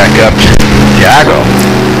get back up to Thiago.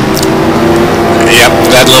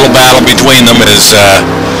 Yep, that little battle between them is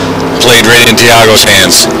played right in Thiago's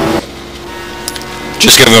hands.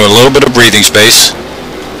 Just giving him a little bit of breathing space.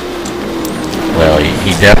 Well,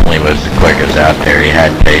 he definitely was the quickest out there. He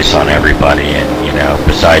had pace on everybody, and, you know,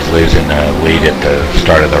 besides losing the lead at the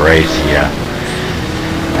start of the race, he's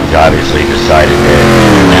obviously decided that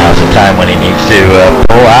now's the time when he needs to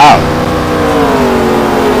pull out.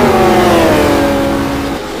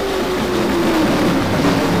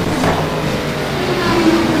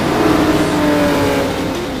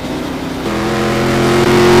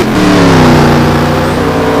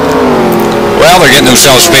 Well, they're getting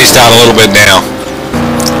themselves spaced out a little bit now.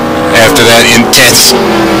 After that intense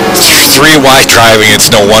 3 wide driving, it's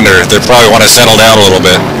no wonder. They probably want to settle down a little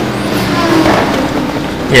bit.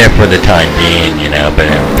 Yeah, for the time being, you know, but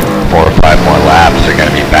in 4 or 5 more laps, they're going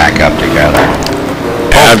to be back up together.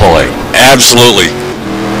 Hopefully. Absolutely.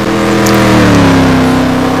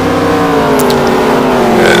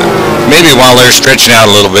 Maybe while they're stretching out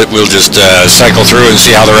a little bit, we'll just cycle through and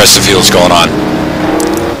see how the rest of the field's going on.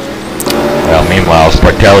 Well, meanwhile,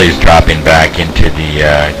 Sportelli's dropping back into the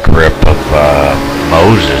grip of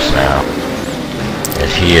Moses now,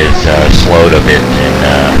 as he is slowed a bit in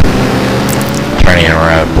turning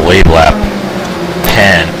around, I believe, lap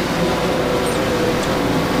 10,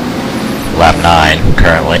 lap 9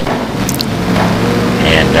 currently,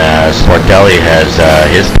 and Sportelli has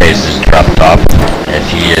his pace is dropped off as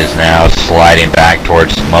he is now sliding back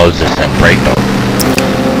towards Moses and Brno.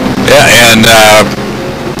 Yeah, and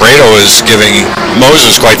Brno is giving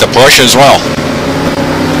Moses quite the push as well.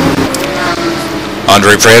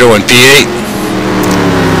 Andre Prado in P8.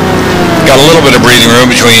 Got a little bit of breathing room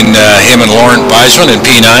between him and Laurent Weisman in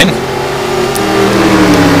P9.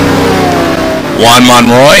 Juan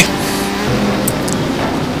Monroy.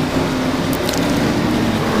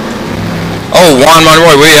 Oh, Juan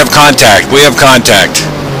Monroy, we have contact.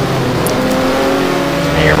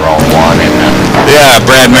 Hey, roll one, and yeah,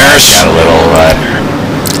 Brad Maris.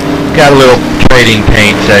 Got a little trading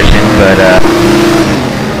paint session, but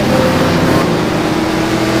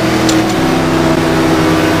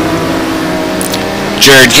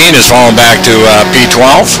Jared Keane has fallen back to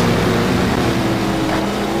P12.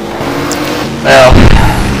 Well,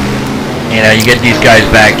 you know, you get these guys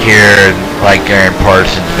back here, like Aaron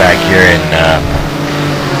Parsons back here, and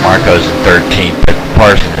Marco's in 13th, but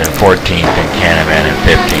Parsons in 14th, and Canavan in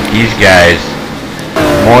 15th. These guys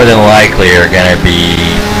more than likely are going to be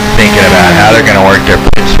thinking about how they're going to work their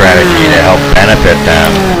pit strategy to help benefit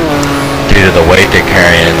them due to the weight they're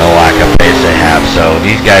carrying and the lack of pace they have. So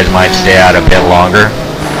these guys might stay out a bit longer,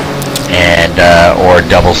 and or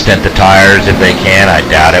double stint the tires if they can. I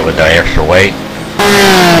doubt it with the extra weight,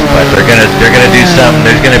 but they're gonna do something.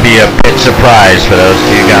 There's gonna be a pit surprise for those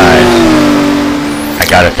 2 guys. I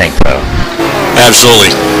gotta think so.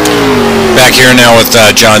 Absolutely. Back here now with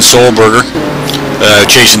John Solberger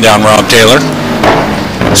chasing down Rob Taylor.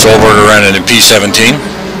 Solberger running in P17.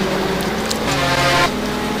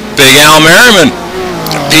 Big Al Merriman,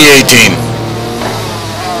 P18.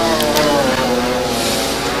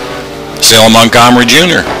 Salem Montgomery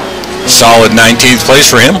Jr., solid 19th place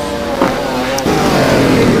for him.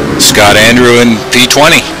 Scott Andrew in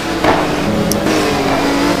P20.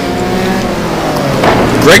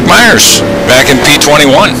 Greg Myers back in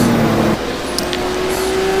P21.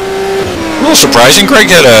 A little surprising. Greg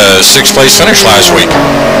had a 6th place finish last week.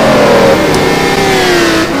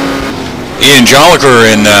 Ian Jolliker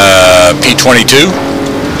in P22.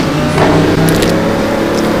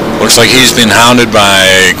 Looks like he's been hounded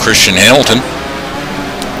by Christian Hamilton.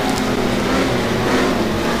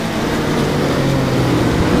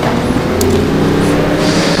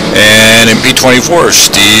 And in P24,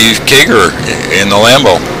 Steve Kager in the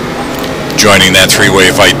Lambo, joining that three-way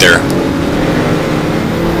fight there.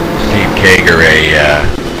 Steve Kager, a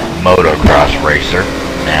motocross racer,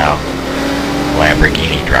 now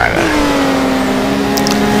Lamborghini driver.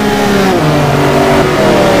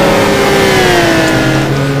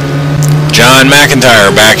 John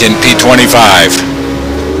McIntyre back in P25.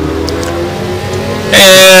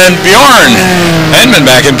 And Bjorn Edmund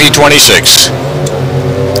back in P26.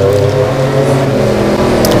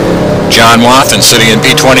 John Wathen sitting in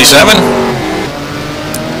P27.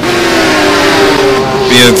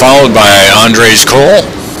 Being followed by Andres Cole.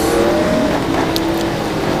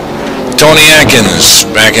 Tony Atkins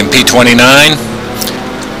back in P29.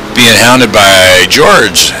 Being hounded by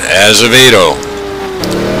George Azevedo.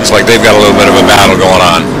 Looks like they've got a little bit of a battle going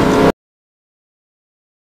on.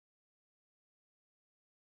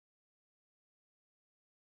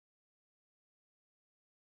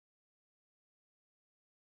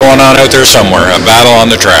 Going on out there somewhere, a battle on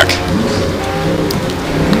the track.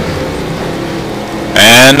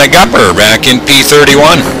 And the Gupper back in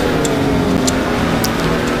P31.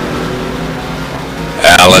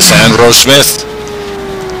 Alessandro Smith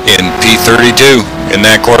in P32 in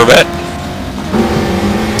that Corvette.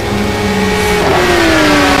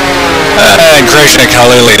 And Krishna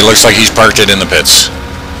Khalili, looks like he's parked it in the pits.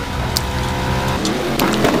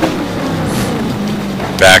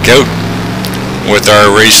 Back out with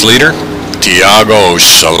our race leader, Thiago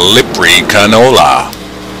Slippery Canola.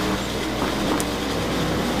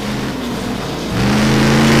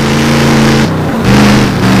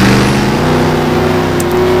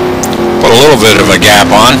 Put a little bit of a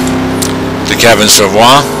gap on to Kevin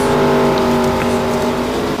Savoy.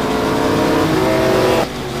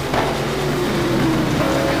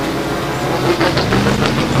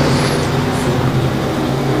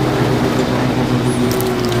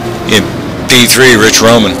 In P3, Rich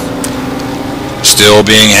Roman, still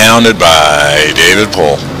being hounded by David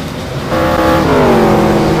Pohl.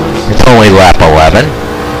 It's only lap 11.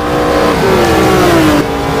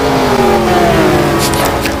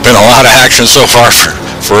 Been a lot of action so far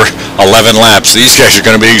for 11 laps. These guys are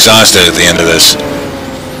going to be exhausted at the end of this.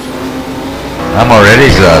 I'm already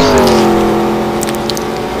exhausted.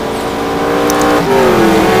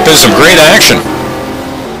 Been some great action.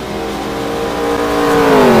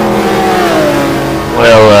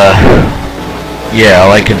 Well, yeah, all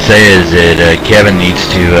I can say is that Kevin needs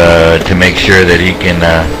to make sure that he can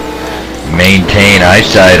maintain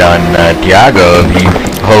eyesight on Thiago if he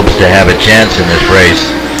hopes to have a chance in this race.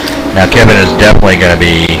 Now, Kevin is definitely going to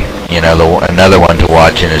be, you know, another one to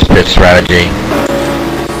watch in his pit strategy.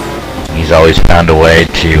 He's always found a way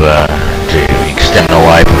to extend the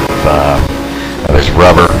life of his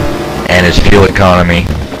rubber and his fuel economy,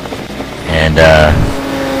 and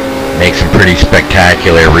make some pretty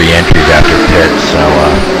spectacular re-entries after pits, so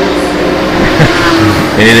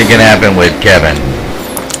anything can happen with Kevin.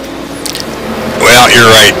 Well, you're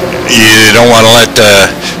right. You don't want to let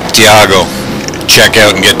Thiago check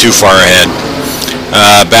out and get too far ahead.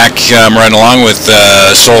 Back right along with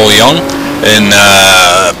Sol Young in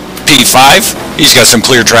P5. He's got some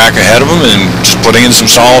clear track ahead of him and just putting in some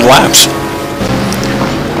solid laps.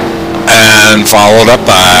 And followed up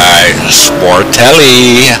by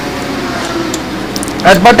Sportelli.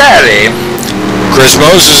 That's Sportelli. Chris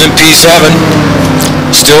Moses in P7,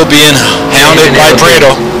 still being hounded by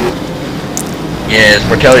Brno. Yeah,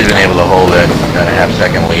 Sportelli's been able to hold a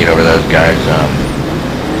half-second lead over those guys.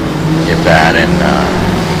 Get that, and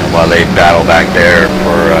while they battle back there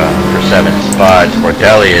for 7 spots,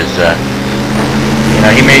 Sportelli is, you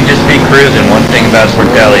know, he may just be cruising. One thing about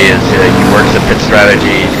Sportelli is he works a pit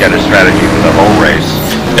strategy. He's got a strategy for the whole race.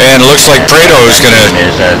 And it looks like Brno is going to...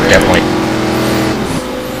 definitely...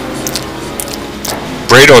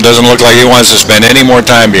 Brno doesn't look like he wants to spend any more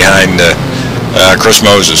time behind Chris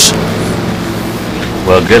Moses.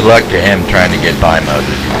 Well, good luck to him trying to get by Moses.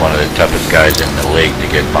 He's one of the toughest guys in the league to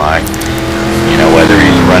get by. You know, whether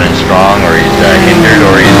he's running strong or he's hindered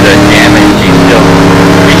or he's damaged,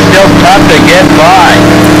 he's still tough to get by.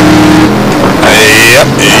 Yep,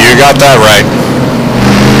 you got that right.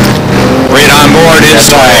 Right on board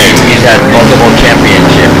inside. He's had multiple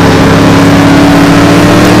championships.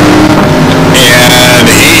 And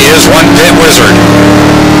he is one pit wizard.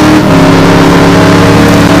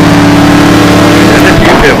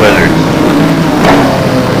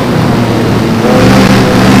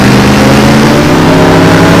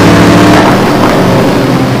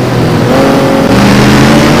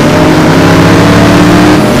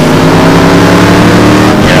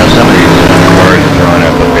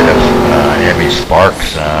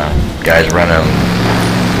 sparks. Guys running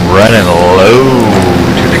low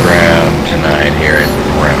to the ground tonight here in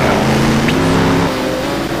Brno.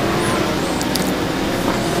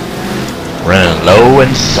 Running low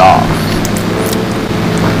and soft.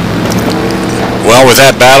 Well, with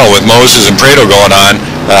that battle with Moses and Prado going on,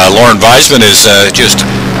 Lauren Weisman is just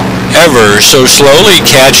ever so slowly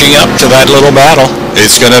catching up to that little battle.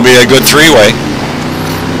 It's going to be a good three-way.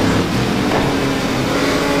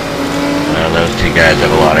 Well, those two guys have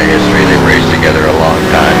a lot of history. They've raced together a long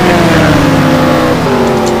time,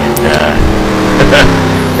 and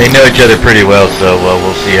they know each other pretty well. So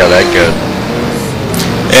we'll see how that goes.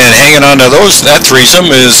 And hanging on to that threesome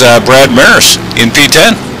is Brad Maris in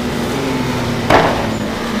P10.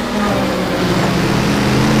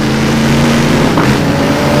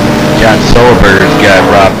 John Sulliber's got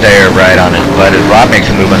Rob Thayer right on his butt as Rob makes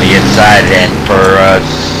a move on the inside, and for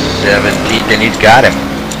 17th, and he's got him.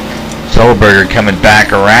 Sulliber coming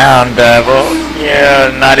back around, well,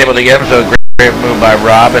 yeah, not able to get him, so great move by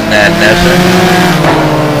Rob and that Nessa.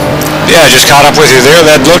 Yeah, I just caught up with you there.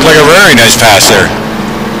 That looked like a very nice pass there.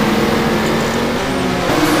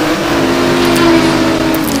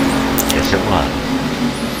 Yes, it was.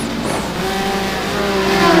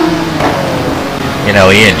 You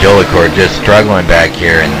know, Ian Jolicourt just struggling back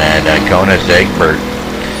here in that Kona's Eggbird.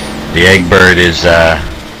 The Eggbird is a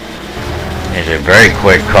very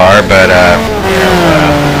quick car, but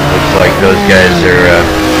looks like those guys are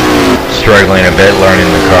struggling a bit learning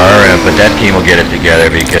the car. But that team will get it together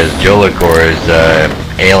because Jolicourt is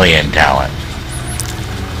alien talent.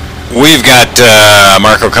 We've got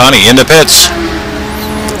Marco Conti in the pits.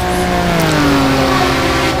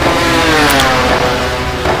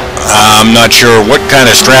 I'm not sure what kind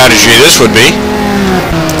of strategy this would be.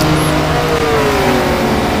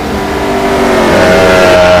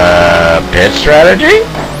 Pit strategy?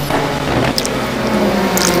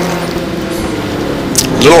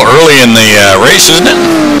 A little early in the race, isn't it?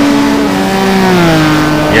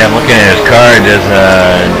 Yeah, I'm looking at his car. Just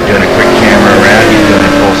doing a quick camera around. He's doing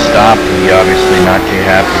a full stop. He's obviously not too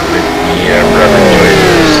happy with the rubber choice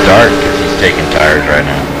at the start because he's taking tires right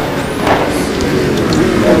now.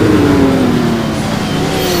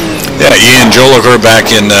 Yeah, Ian Jolicourt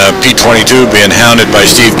back in P22 being hounded by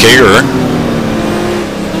Steve Kagerer.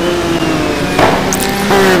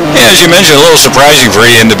 Yeah, as you mentioned, a little surprising for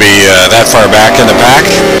Ian to be that far back in the pack.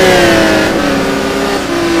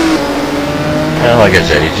 Well, like I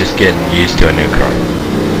said, he's just getting used to a new car.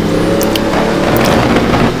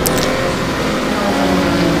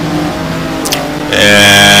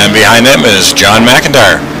 And behind them is John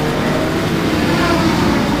McIntyre.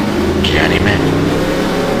 Johnny Man.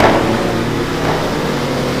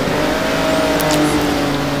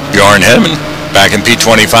 Bjorn Hedman back in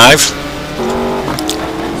P25.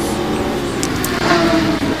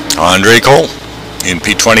 Andre Cole in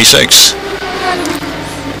P26.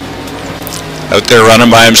 Out there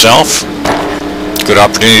running by himself. Good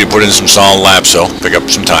opportunity to put in some solid laps, so pick up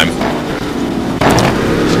some time.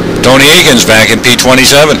 Tony Akins back in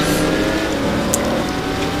P27.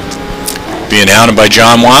 Being hounded by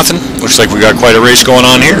John Wathen. Looks like we got quite a race going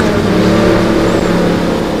on here.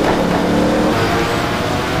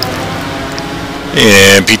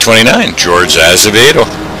 And P29, George Azevedo.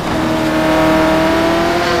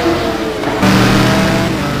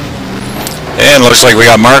 And looks like we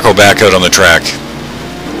got Marco back out on the track.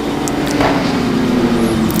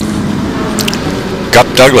 Gup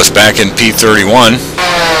Douglas back in P31.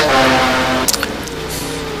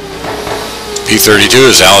 P32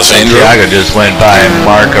 is Alessandro. Thiago just went by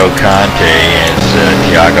Marco Conte, and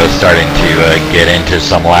Thiago's starting to get into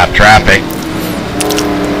some lap traffic.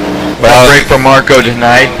 Well, break for Marco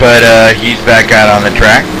tonight, but he's back out on the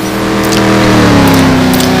track.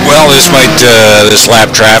 Well, this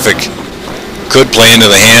lap traffic could play into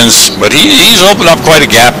the hands, but he's opened up quite a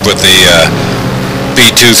gap with the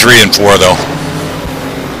P2, 3, and 4, though.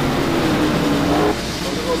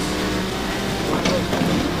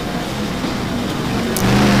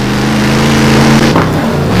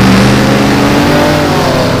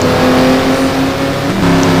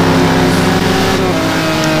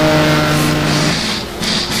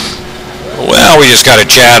 Well, we just got a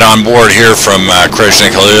chat on board here from Krishna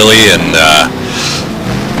Khalili, and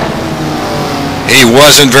he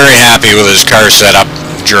wasn't very happy with his car setup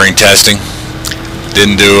during testing.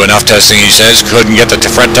 Didn't do enough testing, he says. Couldn't get the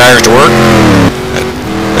front tires to work.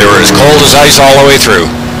 They were as cold as ice all the way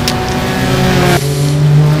through.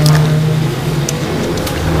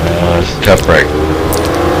 It's a tough break.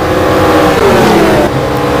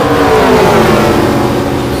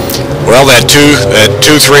 Well, that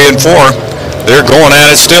 2, 3, and 4, they're going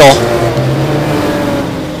at it still.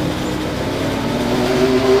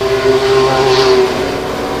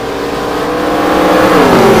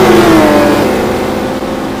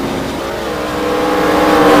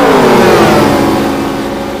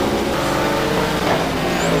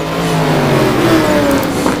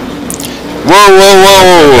 Whoa, whoa,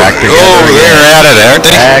 whoa. Back together Oh, again. they're at it, aren't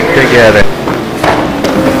they? Back together.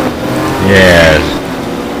 Yes.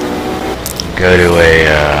 Go to a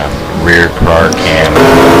rear car cam.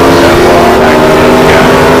 Back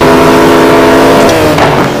together.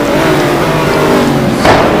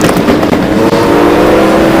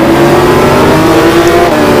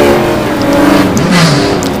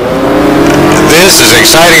 This is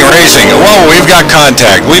exciting racing. Whoa, we've got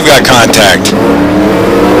contact. We've got contact.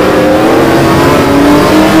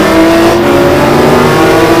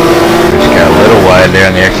 Just got a little wide there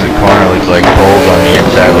on the exit corner. Looks like Cole's on the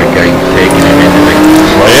inside. Look like he's taking him into the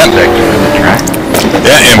slow section of the track.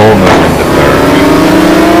 Yeah, Cole moved into third.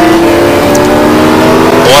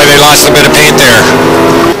 boy, they lost a bit of paint there.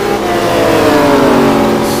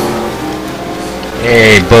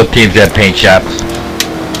 Hey, both teams have paint shops.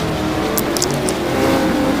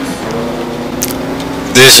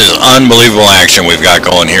 This is unbelievable action we've got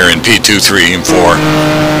going here in P2, 3, and 4.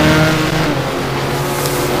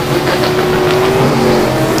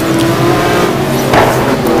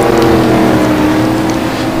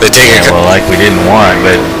 They take Yeah, well, like we didn't want,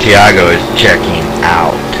 but Thiago is checking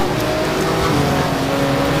out.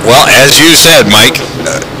 Well, as you said, Mike,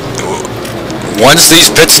 once these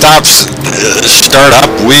pit stops start up,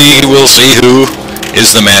 we will see who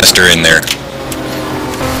is the master in there.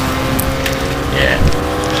 Yeah.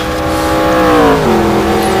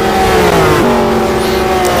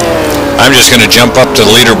 I'm just going to jump up to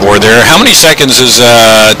the leaderboard there. How many seconds has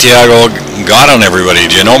Thiago got on everybody?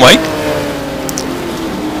 Do you know, Mike?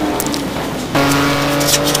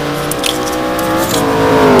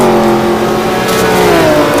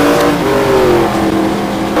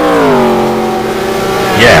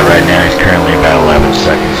 Yeah, right now he's currently about 11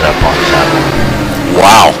 seconds up on top.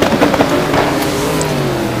 Wow.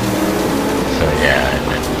 So yeah, and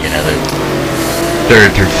then, you know, the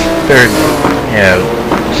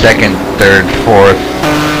second, third, fourth,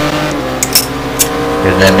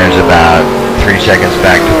 and then there's about 3 seconds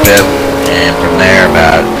back to fifth, and from there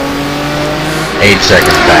about 8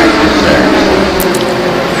 seconds back to sixth.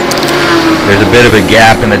 There's a bit of a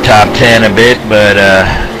gap in the top 10 a bit, but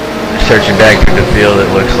searching back through the field, it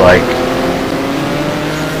looks like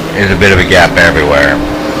there's a bit of a gap everywhere.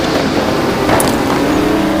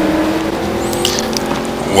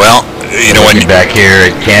 Well, you know, when back here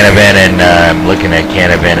at Canavan and I'm looking at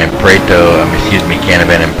Canavan and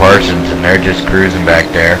Canavan and Parsons, and they're just cruising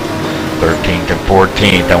back there, 13th and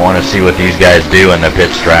 14th. I want to see what these guys do in the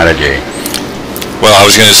pit strategy. well, I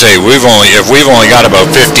was going to say if we've only got about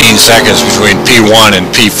 15 seconds between P1 and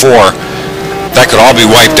P4, that could all be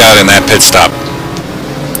wiped out in that pit stop.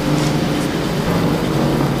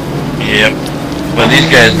 Yep. Well, these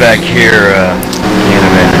guys back here,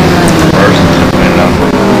 Canavan and Parsons, have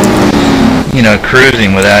been, you know,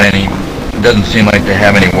 cruising without any. It doesn't seem like they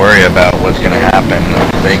have any worry about what's going to happen.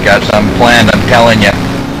 They got something planned, I'm telling you.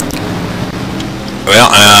 Well,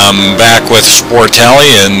 I'm back with Sportelli,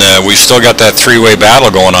 and we've still got that three-way battle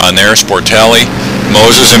going on there. Sportelli,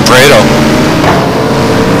 Moses, and Prado.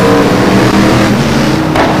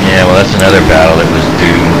 Yeah, well, that's another battle that was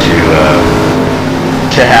doomed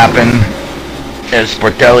to happen. As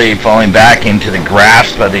Sportelli falling back into the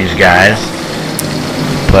grasp of these guys,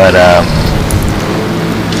 but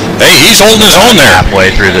Hey, he's holding his own there.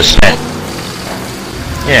 halfway through the stint.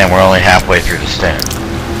 Yeah, we're only halfway through the stint.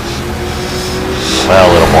 Well,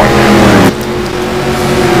 a little more than that.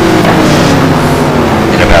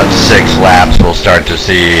 In about 6 laps, we'll start to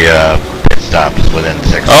see pit stops within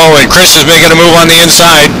 6. Oh, and Chris is making a move on the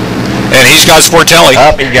inside, and he's got Sportelli.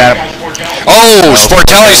 Up, he got him. Oh,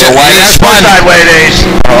 Sportelli's spun. Sideways.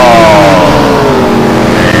 Oh,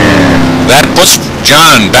 man. That puts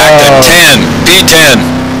John back to 10, P10.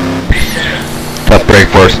 Tough break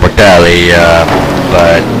for Sportelli,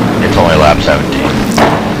 but it's only lap 17.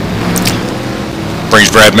 Brings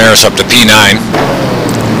Brad Maris up to P9.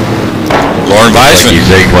 Lauren Like Weisman he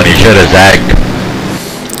zigged when he should have zagged.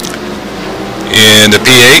 into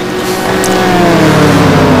P8.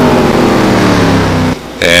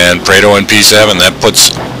 And Prado in P7. That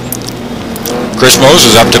puts Chris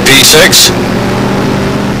Moses up to P6.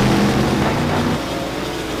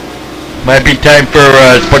 Might be time for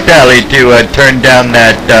Sportelli to turn down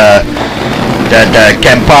that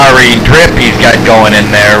Campari drip he's got going in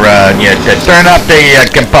there. Yeah, turn up the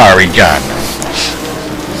Campari, John.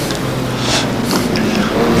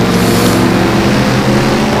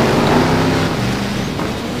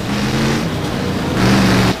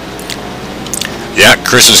 Yeah,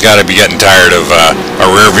 Chris has got to be getting tired of a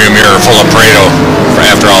rear view mirror full of Prado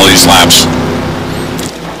after all these laps.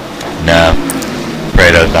 No,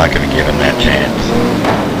 Prado's not going to give him that chance.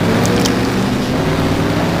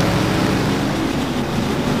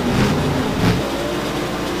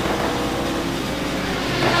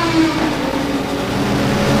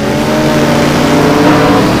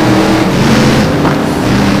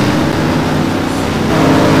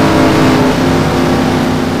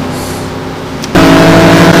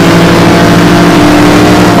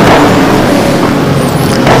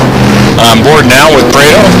 on board now with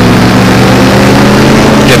Brno.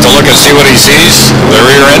 Get to look and see what he sees. The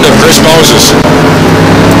rear end of Chris Moses.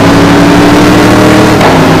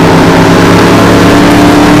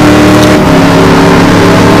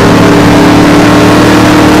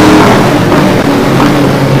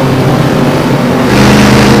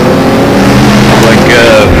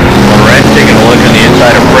 Laurent taking a look on the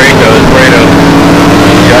inside of Brno. Brno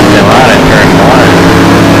shut them out at turn 1.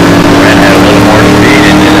 Laurent had a little more speed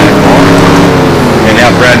into that corner. And now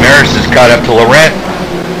Brad Maris is caught up to Laurent.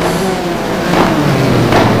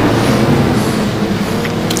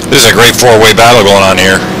 This is a great four-way battle going on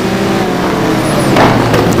here.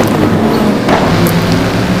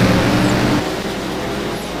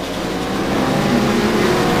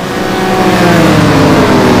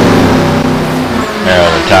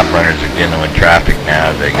 The top runners are dealing with traffic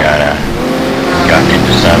now. They gotten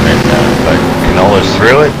into some, but Canola's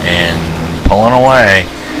through it and pulling away.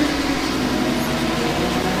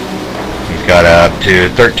 He's got up to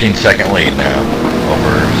 13-second lead now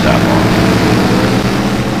over Southlawn.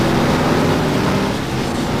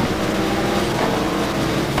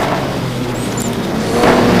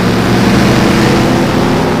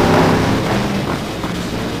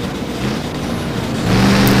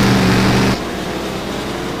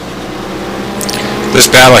 This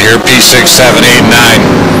battle here, P6, 7, 8,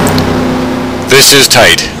 9. This is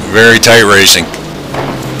tight. Very tight racing.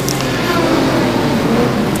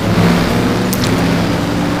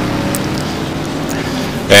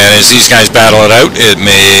 And as these guys battle it out, it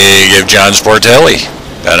may give John Sportelli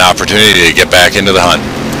an opportunity to get back into the hunt.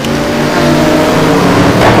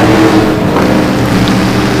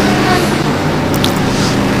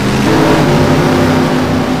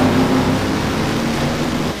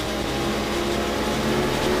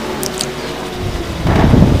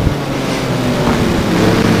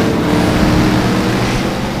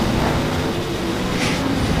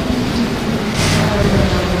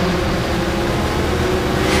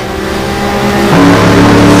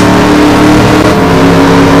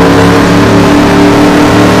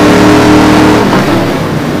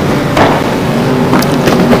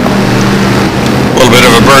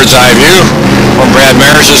 Bird's eye view from Brad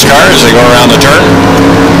Maris's car as they go around the turn.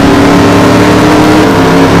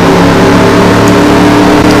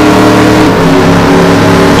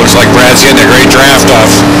 Looks like Brad's getting a great draft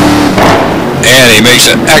off, and he makes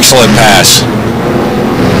an excellent pass.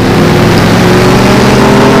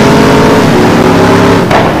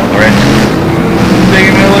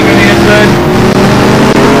 Taking a look on the inside.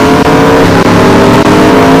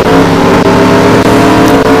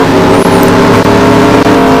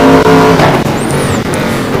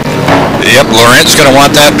 Yep, Laurent's going to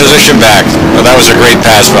want that position back. Well, that was a great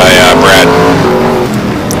pass by Brad.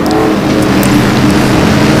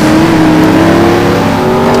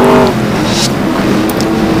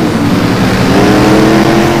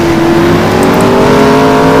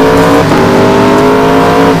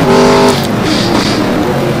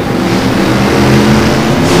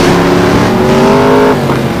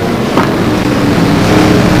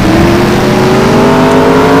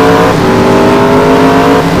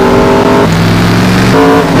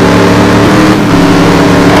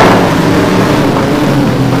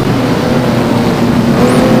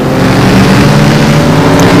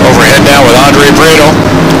 Brno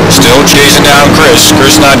still chasing down Chris.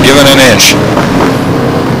 Chris not giving an inch.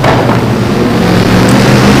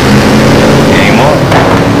 Anymore.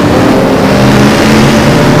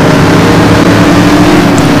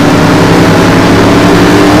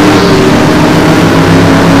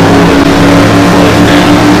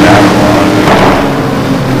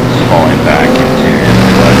 Falling back into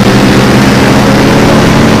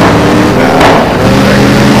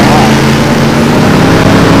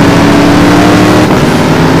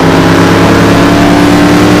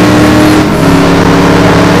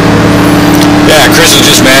Chris is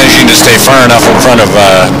just managing to stay far enough in front of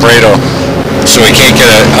Brno so he can't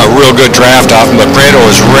get a real good draft off him, but Brno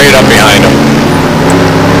is right up behind him.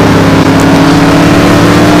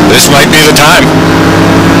 This might be the time.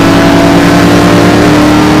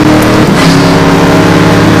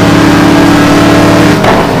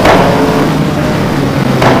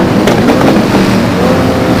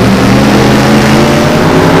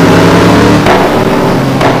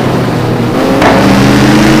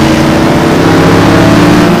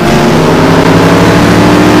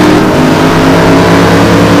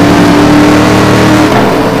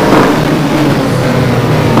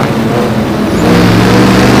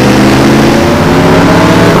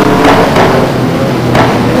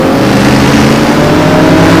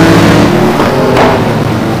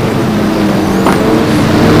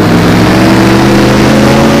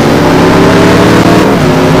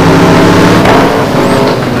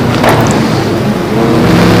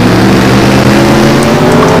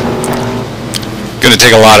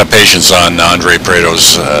 take a lot of patience on Andre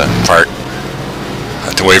Prato's part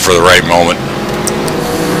to wait for the right moment.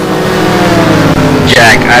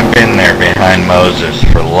 Jack, I've been there behind Moses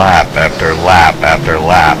for lap after lap after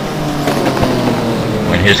lap.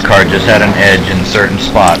 When his car just had an edge in certain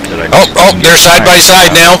spots that I they're side by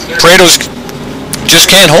side now. Prato's just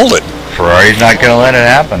can't hold it. Ferrari's not going to let it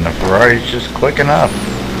happen. The Ferrari's just quick enough.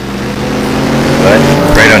 But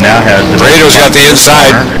Prato now has the... Prato's got the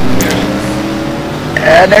inside.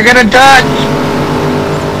 And they're going to touch.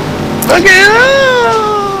 Look at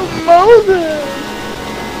Moses.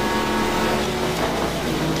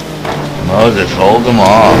 Moses holds them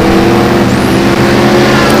off.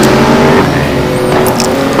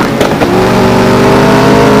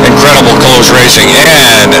 Incredible close racing,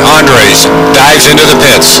 and Andres dives into the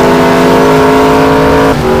pits.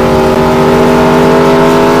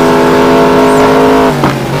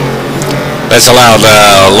 That's allowed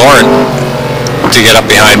Laurent to get up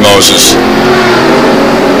behind Moses.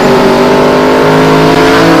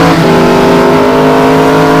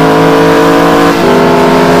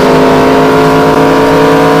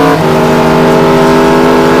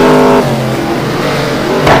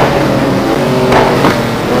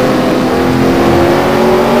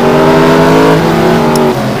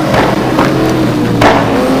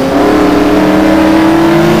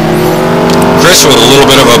 Chris with a little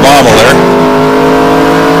bit of a bobble there.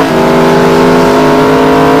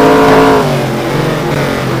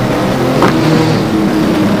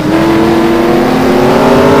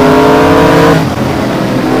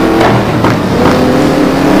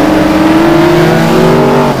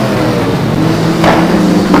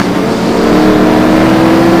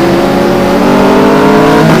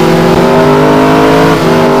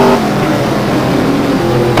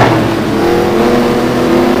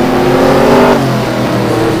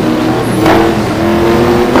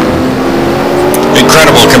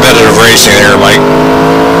 Competitive racing there, Mike.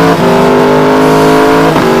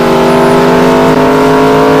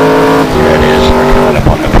 Yeah, it is. We're coming up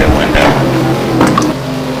on the pit window.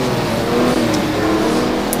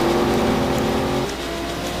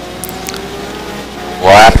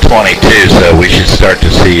 Lap 22, so we should start to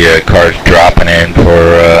see cars dropping in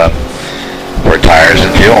for tires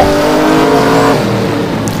and fuel.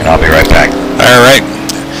 And I'll be right back. All right.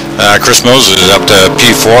 Chris Moses is up to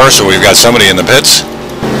P4, so we've got somebody in the pits.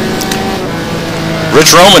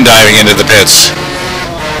 Rich Roman diving into the pits.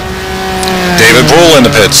 David Poole in the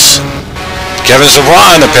pits. Kevin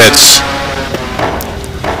Savoie in the pits.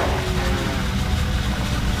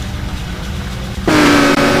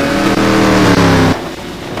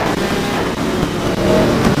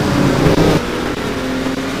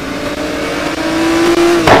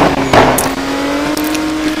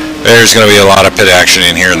 There's going to be a lot of pit action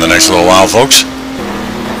in here in the next little while, folks.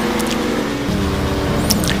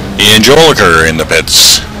 Ian Joliker in the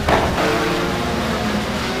pits.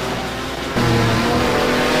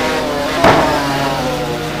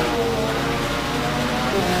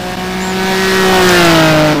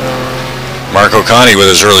 Mark O'Connie with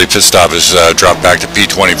his early pit stop has dropped back to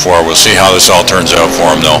P24. We'll see how this all turns out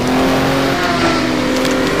for him, though.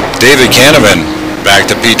 David Canavan back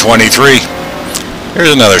to P23.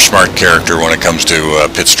 Here's another smart character when it comes to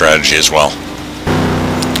pit strategy as well.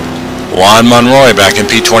 Juan Monroy back in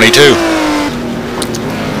P22.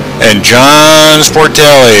 And John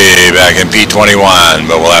Sportelli back in P21,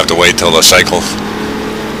 but we'll have to wait till the cycle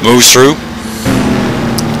moves through.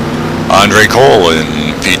 Andre Cole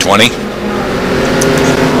in P20.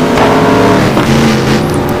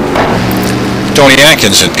 Tony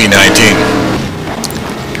Atkins in P19.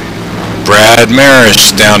 Brad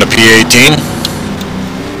Maris down to P18.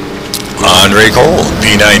 Andre Cole,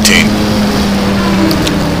 P19.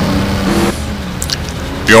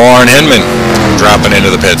 Bjorn Hinman dropping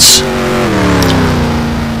into the pits.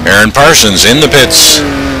 Aaron Parsons in the pits.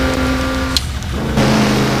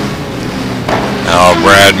 Now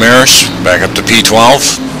Brad Maris back up to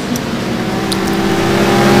P12.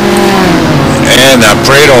 And the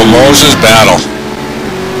Prato-Moses battle.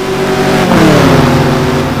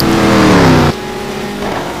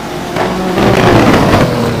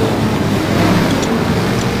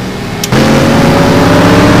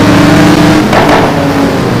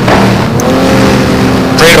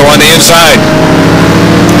 On the inside,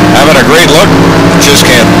 having a great look, just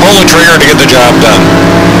can't pull the trigger to get the job done.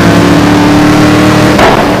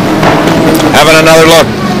 Having another look.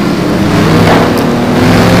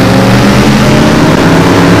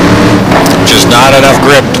 Just not enough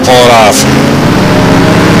grip to pull it off.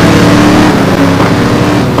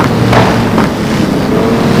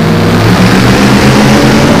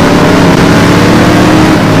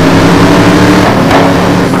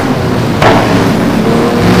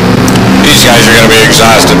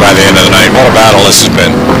 exhausted by the end of the night. What a battle this has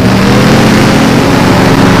been.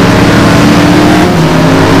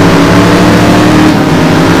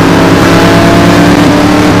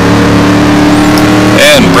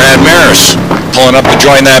 And Brad Maris pulling up to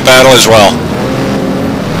join that battle as well.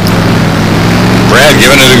 Brad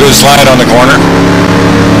giving it a good slide on the corner.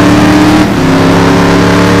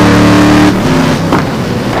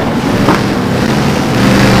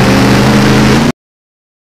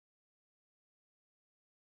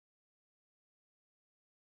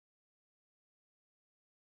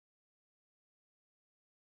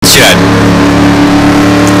 Yet.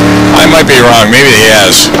 I might be wrong, maybe he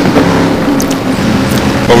has.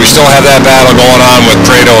 But we still have that battle going on with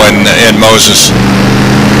Prado and Moses.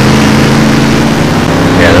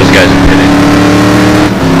 Yeah, those guys are pitted.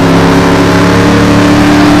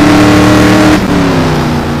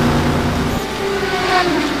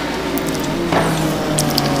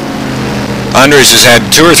 Andres has had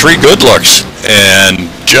 2 or 3 good looks and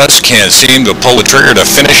just can't seem to pull the trigger to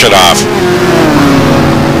finish it off.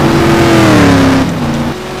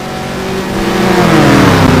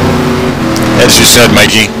 As you said,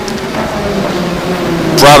 Mikey,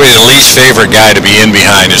 probably the least favorite guy to be in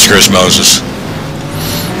behind is Chris Moses.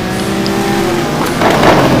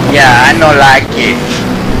 Yeah, I know like it.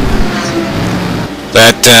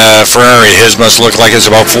 That Ferrari, his must look like it's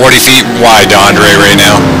about 40 feet wide to Andre right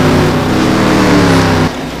now.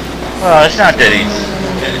 Well, it's not that he's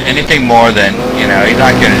anything more than, you know, he's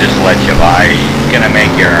not going to just let you by. He's going to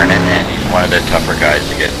make you earn it, and he's one of the tougher guys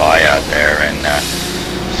to get by out there. And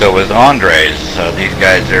so with Andres, these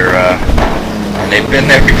guys are, and they've been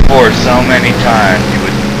there before so many times, you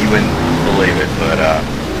wouldn't believe it, but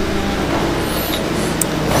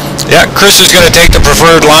yeah, Chris is going to take the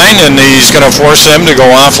preferred line, and he's going to force them to go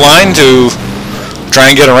offline to try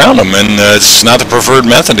and get around him, and it's not the preferred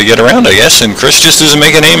method to get around, I guess, and Chris just isn't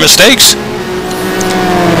making any mistakes.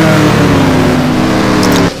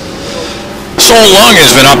 So Long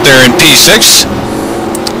has been up there in P6.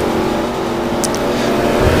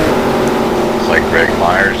 like Greg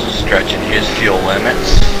Myers is stretching his fuel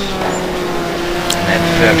limits. And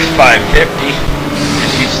that's 550.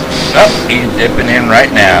 He's dipping in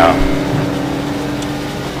right now.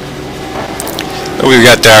 We've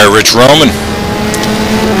got Rich Roman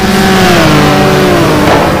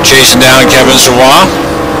chasing down Kevin Savoy.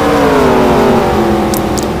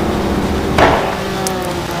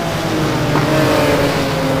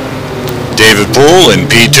 David Poole in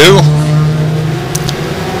P2.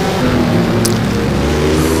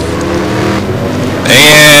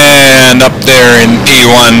 And up there in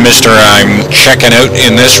P1, Mr. I'm checking out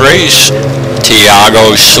in this race,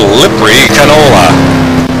 Thiago Slippery Canola.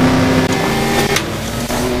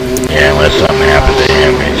 Yeah, unless something happened to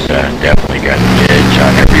him, he's definitely got the edge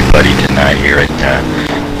on everybody tonight here at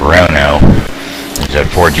Brno. That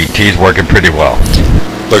 4GT is working pretty well.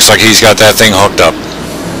 Looks like he's got that thing hooked up.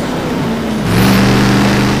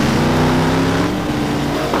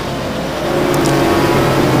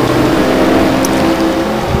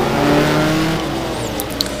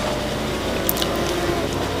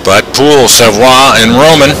 But Poole, Savoy, and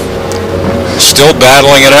Roman still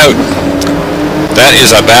battling it out. That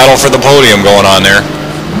is a battle for the podium going on there.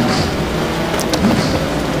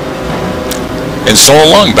 And So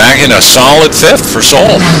Long back in a solid 5th for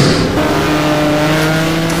Sol.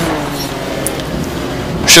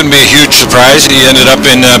 Shouldn't be a huge surprise. He ended up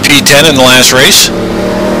in P10 in the last race.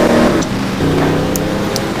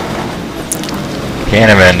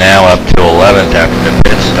 Kahneman now up to 11th after the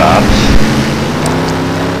pit stops.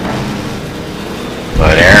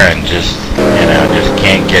 But Aaron just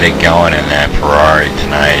can't get it going in that Ferrari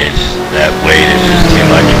tonight. That weight is just too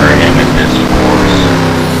much for him at this course.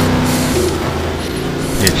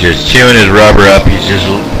 He's just chewing his rubber up. He's just,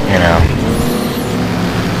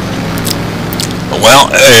 Well,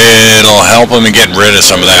 it'll help him in getting rid of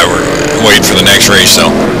some of that weight for the next race, though.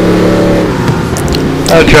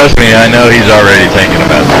 Oh, trust me, I know he's already thinking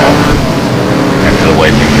about that after the way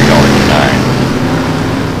things are going tonight.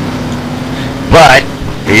 But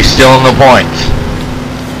he's still in the points,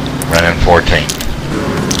 running 14th.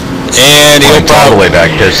 And he'll probably all the way back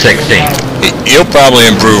to 16. He'll probably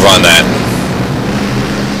improve on that.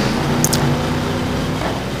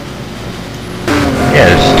 Yeah,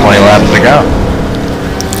 there's 20 laps to go.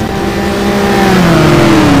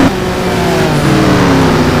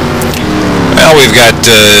 Well, we've got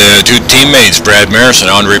 2 teammates, Brad Maris and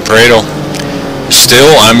Andre Prado. Still,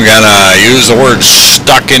 I'm gonna use the word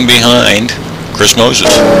stuck in behind Chris Moses.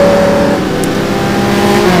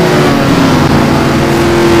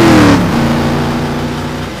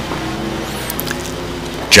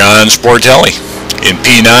 John Sportelli in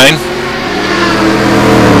P9.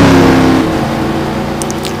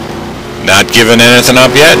 Not giving anything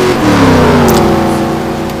up yet.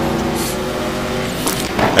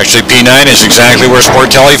 Actually, P9 is exactly where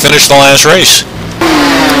Sportelli finished the last race.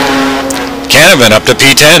 Canavan up to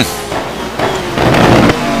P10.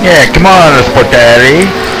 Yeah, come on, Sportelli.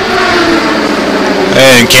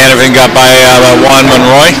 And Canavan got by Juan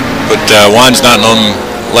Monroy, but Juan's not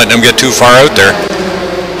letting him get too far out there.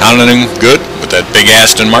 Hounding him good with that big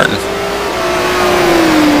Aston Martin.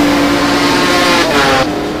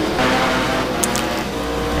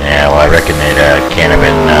 Yeah, well, I reckon that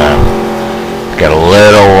Canavan got a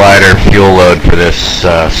little lighter fuel load for this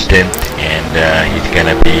stint, and he's going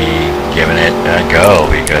to be giving it a go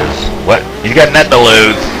because he's got nothing to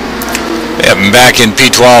lose. Yeah, I'm back in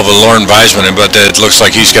P12 with Lauren Weisman, but it looks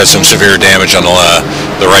like he's got some severe damage on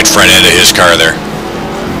the right front end of his car there.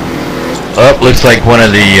 Oh, looks like one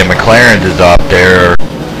of the McLarens is off there.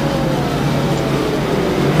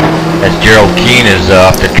 As Gerald Keane is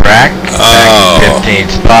off the track. Oh.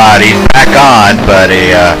 15th spot. He's back on, but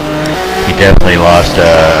he definitely lost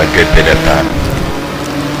a good bit of time.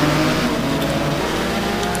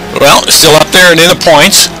 Well, still up there and in the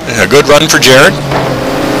points. A good run for Jared.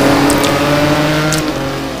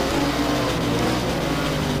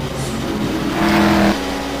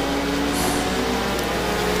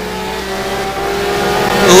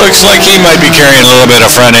 Looks like he might be carrying a little bit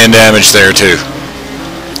of front end damage there too.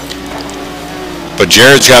 But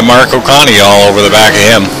Jared's got Mark O'Connie all over the back of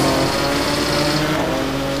him.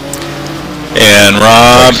 And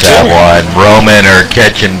Rob Taylor and Roman are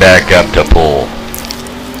catching back up to pole.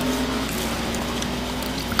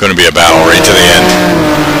 Going to be a battle right to the end.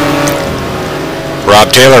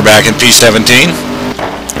 Rob Taylor back in P17.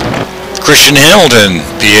 Christian Hamilton,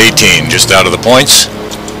 P18, just out of the points.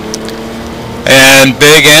 And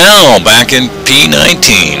Big Al back in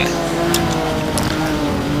P19.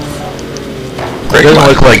 It doesn't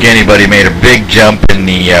look like anybody made a big jump in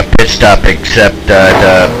the pit stop except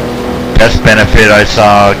the best benefit I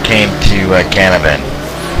saw came to Canavan,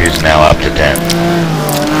 who's now up to 10.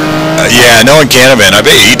 Yeah, no, in Canavan. I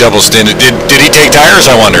bet he double stinted. Did he take tires,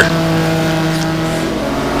 I wonder?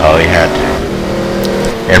 Oh, he had to.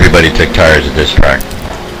 Everybody took tires at this track.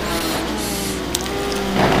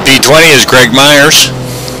 P20 is Greg Myers.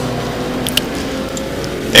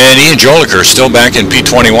 And Ian Joliker still back in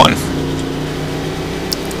P21.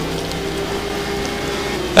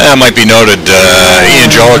 That might be noted. Ian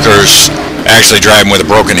Joliker's actually driving with a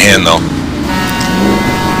broken hand, though.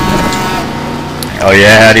 Oh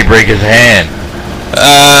yeah, how'd he break his hand?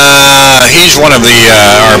 He's one of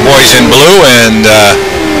our boys in blue, and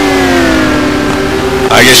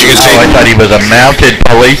I guess you could say. Oh, I thought he was a mounted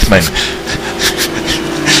policeman.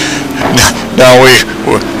 No,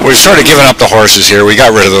 we're sort of giving up the horses here. We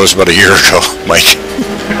got rid of those about a year ago, Mike.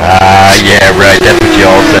 Yeah, right. That's what you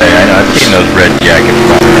all say. I know. I've seen those red jackets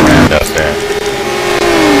running around up there.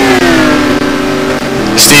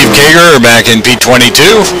 Steve Kager back in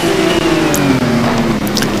P22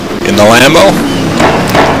 in the Lambo.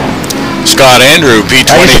 Scott Andrew, P23.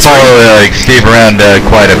 I used to follow Steve around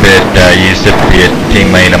quite a bit. He used to be a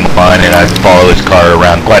teammate of mine, and I'd follow his car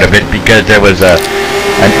around quite a bit because there was an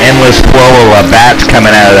endless flow of bats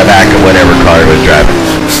coming out of the back of whatever car he was driving.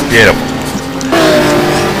 Beautiful.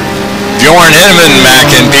 Bjorn Henneman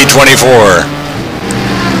back in P24.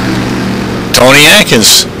 Tony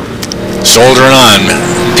Atkins soldiering on,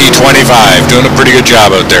 P25, doing a pretty good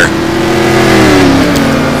job out there.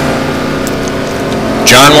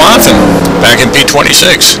 John Watson back in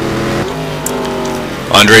P26.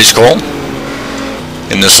 Andre Skoll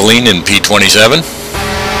in the Celine in P27.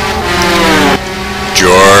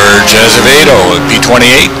 George Azevedo at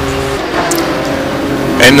P28.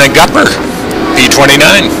 And the Gupper,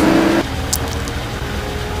 P29.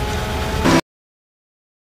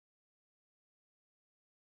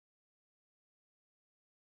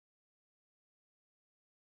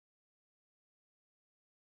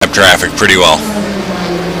 Traffic pretty well.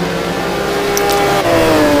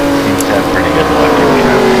 Seems to have pretty good luck in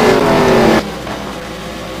traffic.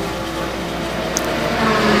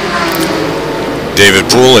 David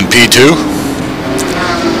Poole in P2.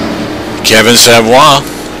 Kevin Savoy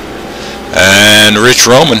and Rich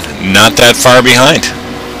Roman not that far behind.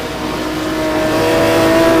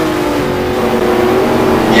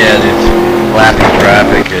 Yeah, this lapping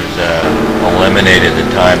traffic has eliminated the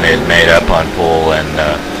time they had made up on Poole, and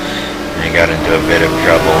he got into a bit of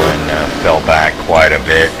trouble and fell back quite a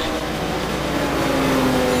bit.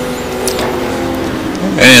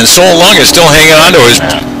 And Sol Lung is still hanging on to his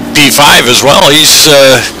P5 as well.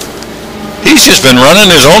 He's just been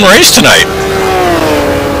running his own race tonight.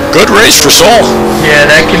 Good race for Sol. Yeah,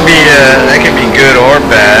 that can be good or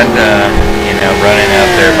bad. You know, running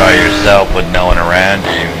out there by yourself with no one around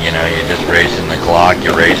you. You know, you're just racing the clock,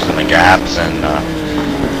 you're racing the gaps, and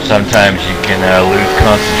sometimes you can lose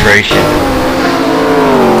concentration.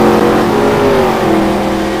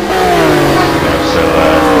 You know, so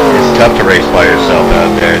it's tough to race by yourself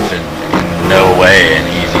out there. It's in no way an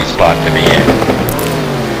easy spot to be in.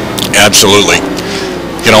 Absolutely.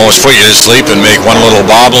 Can almost put you to sleep and make one little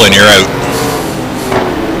bobble and you're out.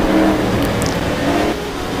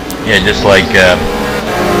 Yeah, just like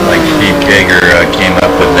Steve Kager came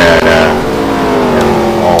up with that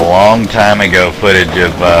a long time ago footage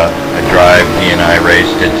of a drive he and I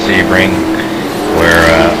raced at Sebring, where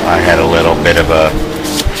I had a little bit of a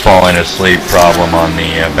falling asleep problem on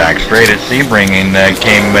the back straight at Sebring, and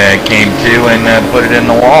came to and put it in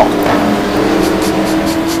the wall.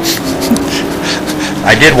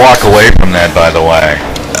 I did walk away from that, by the way.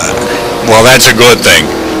 Well, that's a good thing.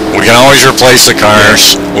 We can always replace the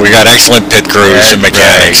cars. We got excellent pit crews and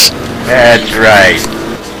mechanics. Right. That's right.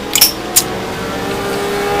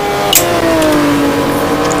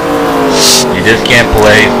 You just can't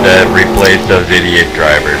replace those idiot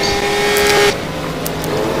drivers.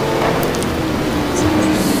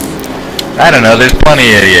 I don't know, there's plenty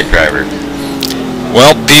of idiot drivers.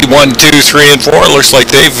 Well, P1, 2, 3, and 4 looks like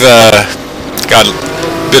they've got a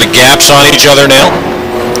bit of gaps on each other now.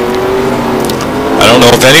 I don't know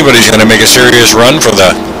if anybody's going to make a serious run for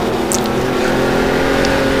a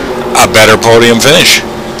better podium finish.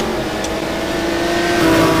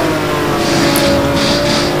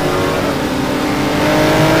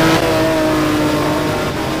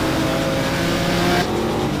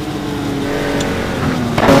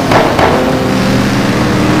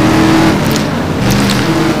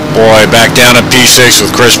 Boy, back down at P6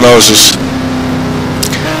 with Chris Moses.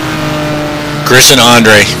 Chris and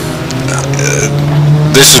Andre.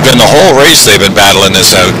 This has been the whole race they've been battling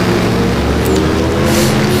this out.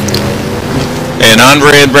 And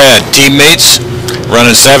Andre and Brad, teammates,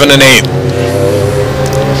 running 7 and 8.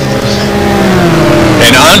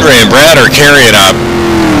 And Andre and Brad are carrying up,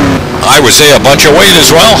 I would say, a bunch of weight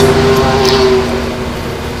as well.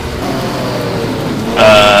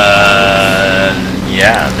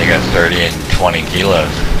 Yeah, they got 30 and 20 kilos.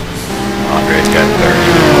 Andre's got 30,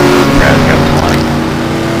 Brad's got 20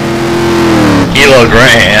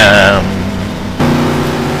 kilogram.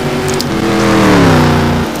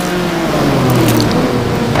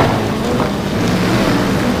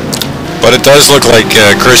 But it does look like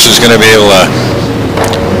Chris is going to be able to,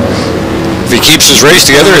 if he keeps his race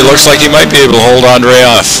together, it looks like he might be able to hold Andre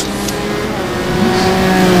off.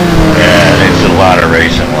 Yeah, there's a lot of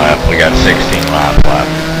racing left. We got 16 laps left.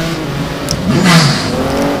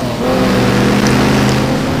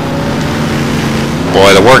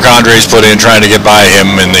 Boy, the work Andre's put in trying to get by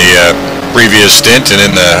him in the previous stint and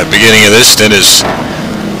in the beginning of this stint is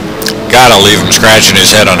gotta leave him scratching his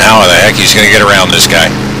head on how the heck he's going to get around this guy.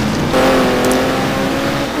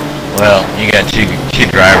 Well, you got two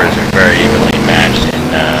drivers who are very evenly matched,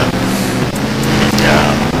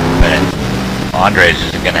 but Andres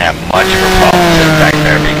isn't going to have much of a problem sitting back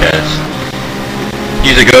there because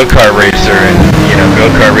he's a go-kart racer, and you know,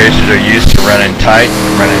 go-kart racers are used to running tight,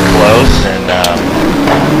 running close, and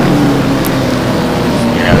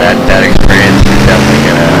you know, that experience is definitely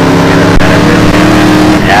going to benefit him.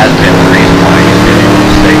 It has been the reason why he's been able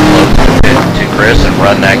to stay close to Chris and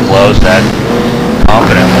run that close that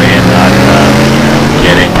confidently and not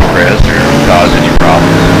get into Chris or cause any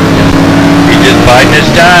problems. He's just biding his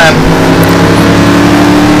time.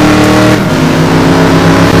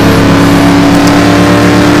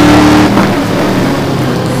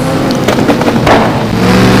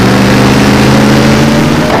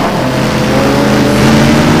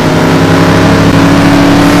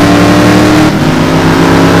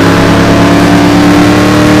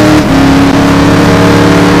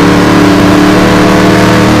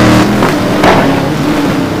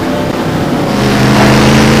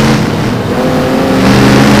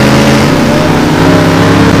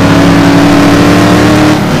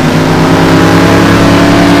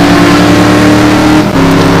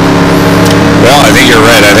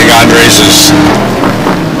 Is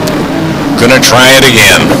gonna try it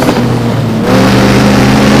again.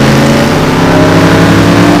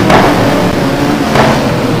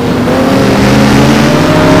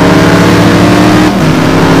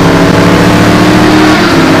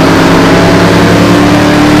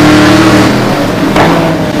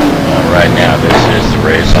 Right now, this is the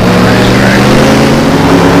race on the racetrack.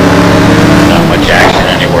 Not much action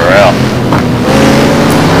anywhere else.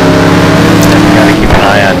 Gotta keep an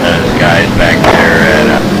eye on those guys back there at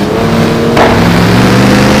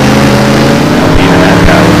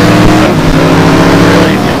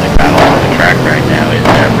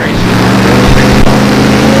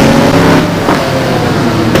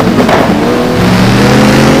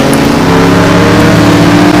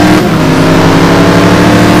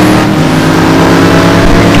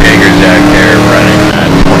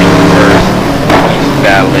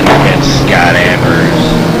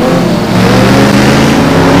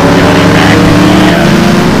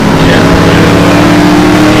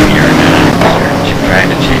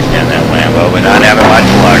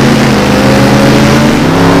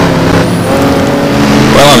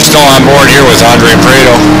still on board here with Andre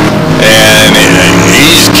Prado, and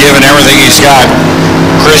he's given everything he's got.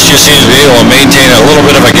 Chris just seems to be able to maintain a little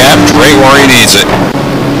bit of a gap right where he needs it.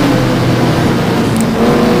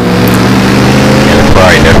 Yeah, the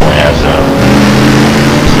Ferrari definitely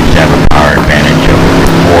seems to have a power advantage over the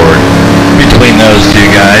Ford between those two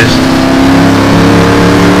guys.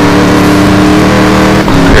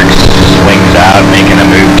 Chris swings out, making a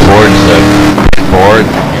move towards the pit board,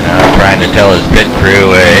 trying to tell his pit crew,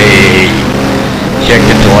 hey, check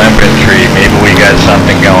the telemetry, maybe we got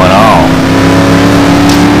something going on.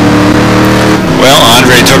 Well,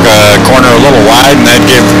 Andre took a corner a little wide, and that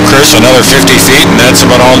gave Chris another 50 feet, and that's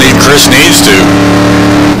about all Chris needs to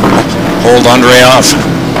hold Andre off.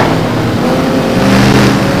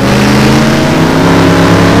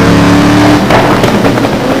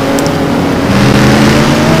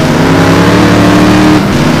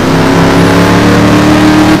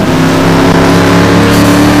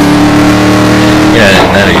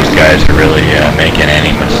 None of these guys are really making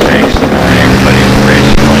any mistakes. Everybody's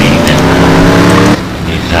racing clean, and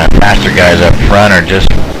these faster guys up front are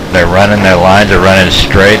they're running their lines, they're running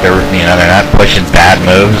straight. They're not pushing bad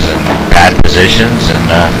moves and bad positions, and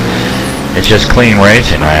it's just clean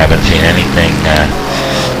racing. I haven't seen anything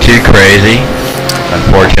too crazy.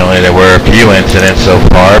 Unfortunately, there were a few incidents so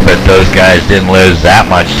far, but those guys didn't lose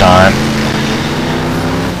that much time.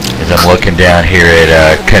 As I'm looking down here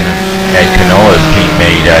at Canola's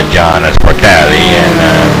teammate John Sportelli, and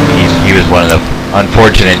he was one of the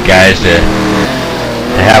unfortunate guys to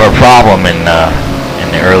have a problem in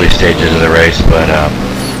the early stages of the race, but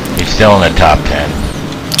he's still in the top 10.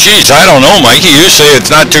 Geez, I don't know, Mikey. You say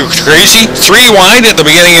it's not too crazy? 3 wide at the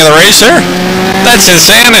beginning of the race there? That's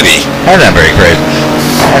insanity. That's not very crazy.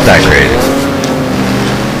 That's not crazy.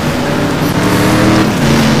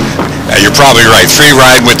 You're probably right. 3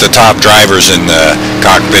 wide with the top drivers in the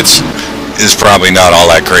cockpits is probably not all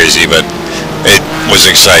that crazy, but it was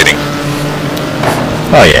exciting.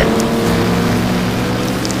 Oh yeah.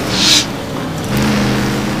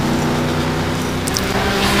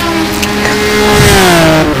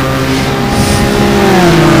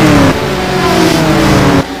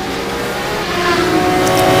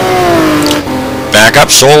 Back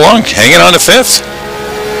up so long, hanging on to 5th.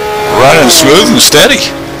 Running smooth and steady.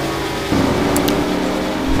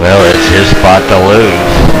 Well, it's his spot to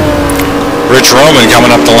lose. Rich Roman coming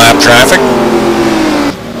up the lap traffic.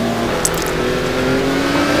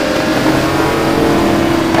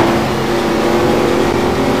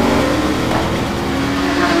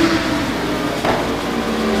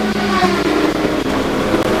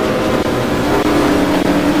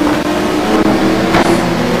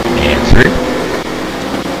 Answer.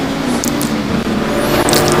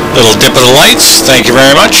 Little dip of the lights. Thank you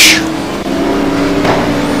very much.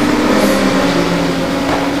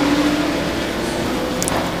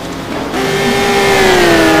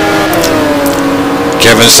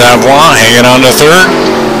 Kevin Savoy hanging on to 3rd.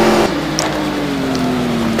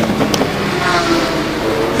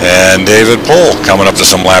 And David Pohl coming up to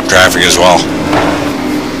some lap traffic as well.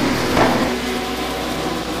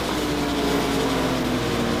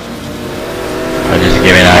 I'll just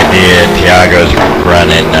give you an idea. Thiago's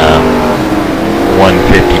running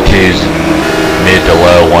 152s and mid to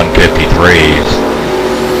low 153s.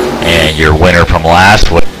 And your winner from last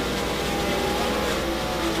week,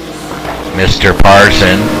 Mr.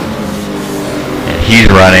 Parson, and he's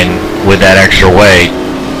running with that extra weight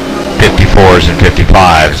 54s and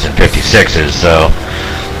 55s and 56s, so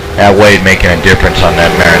that weight making a difference on that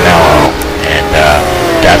Maranello, and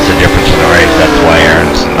that's the difference in the race. That's why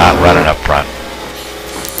Aaron's not running up front.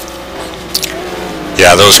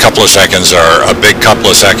 Yeah, those couple of seconds are a big couple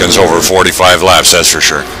of seconds over 45 laps, that's for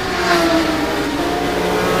sure.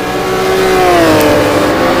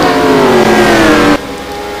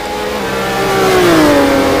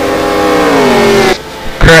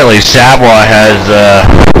 Currently, Savoy has,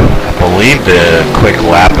 I believe, the quick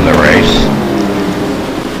lap of the race.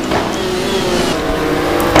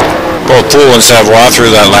 Both Poole and Savoy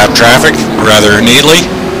through that lap traffic rather neatly.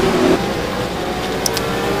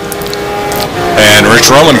 And Rich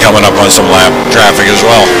Roman coming up on some lap traffic as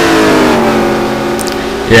well.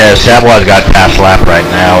 Yeah, Savoy's got past lap right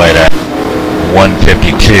now at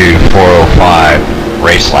 152.405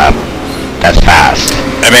 race lap. That's fast.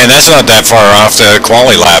 I mean, that's not that far off the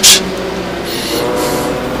quali laps.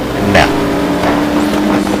 No.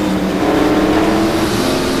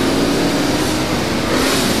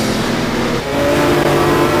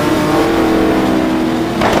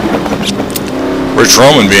 Rich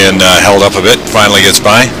Roman being held up a bit, finally gets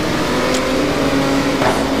by.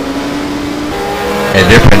 The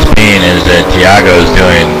difference being is that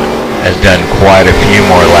has done quite a few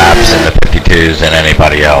more laps in the 52s than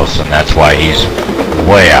anybody else, and that's why he's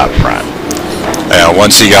way out front.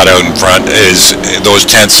 Once he got out in front, those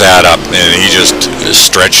tenths add up, and he just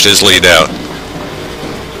stretched his lead out.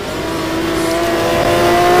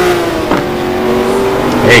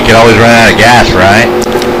 Hey, you can always run out of gas, right?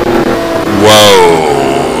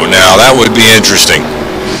 Whoa, now that would be interesting.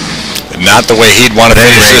 Not the way he'd want to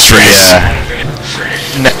finish this race.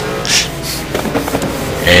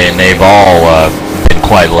 And they've all been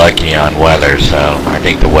quite lucky on weather, so I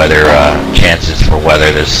think the weather chances for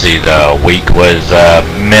weather this week was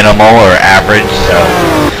minimal or average, so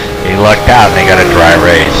he lucked out and they got a dry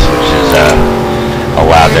race, which has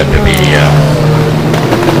allowed them to be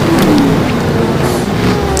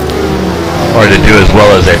or to do as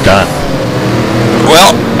well as they've done.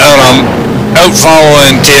 Well, out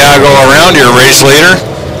following Thiago around, your race leader.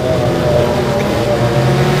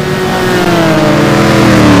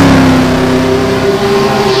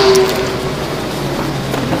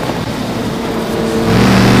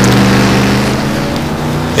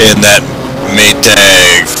 In that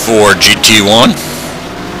Maytag 4 GT1.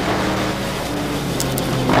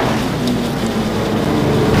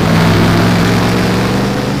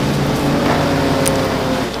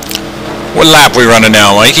 What lap we running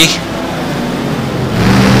now, Mikey?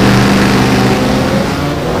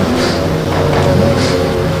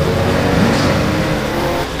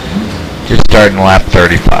 Just starting lap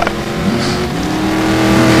 35.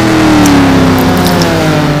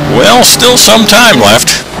 Well, still some time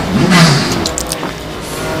left.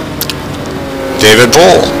 David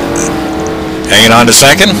Pohl hanging on to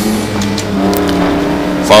second,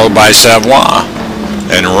 followed by Savoy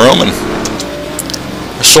and Roman.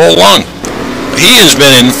 So long. He has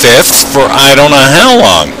been in fifth for I don't know how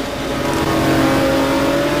long.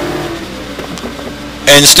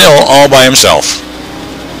 And still all by himself.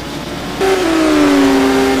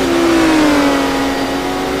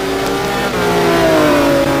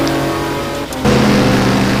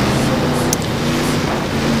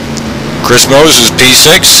 Chris Moses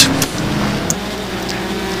P6.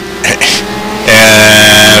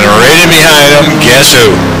 And right in behind him, guess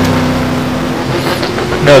who?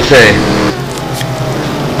 No say.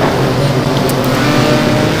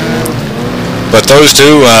 But those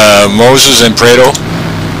two, Moses and Prado,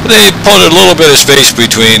 they put a little bit of space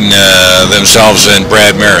between themselves and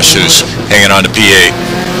Brad Maris, who's hanging on to P8.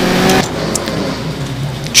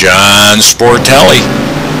 John Sportelli,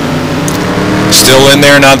 still in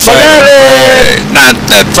there, not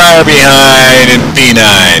that far behind in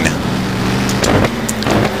P9.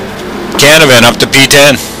 Canavan up to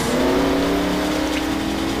P10.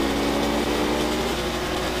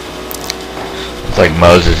 Looks like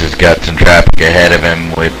Moses has got some traffic ahead of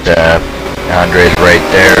him with Andres right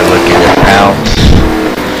there looking to pounce.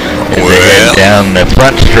 As they head down the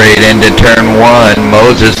front straight into turn 1.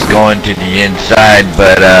 Moses going to the inside,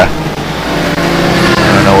 but I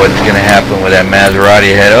don't know what's going to happen with that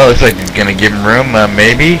Maserati ahead. Oh, looks like he's going to give him room,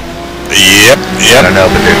 maybe? Yep. I don't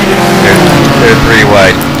know, but they're 3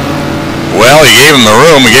 wide. Well, he gave him the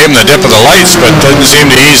room, he gave him the dip of the lights, but doesn't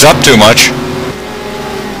seem to ease up too much.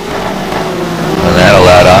 Well, that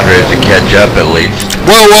allowed Andres to catch up at least.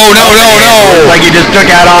 Whoa, no. Like he just took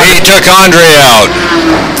out Andre. He took Andre out.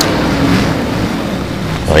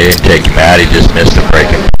 Well, he didn't take him out, he just missed the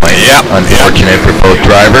braking point. Yep. Unfortunate for both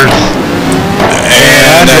drivers. And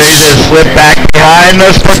Andre just slipped back behind the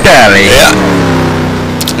Sportelli. Yeah.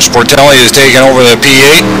 Sportelli is taking over the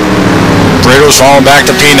P8. Prado's falling back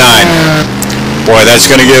to P9. Boy, that's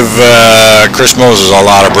going to give Chris Moses a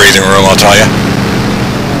lot of breathing room, I'll tell you.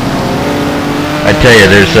 I tell you,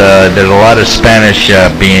 there's a lot of Spanish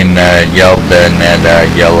being yelled in that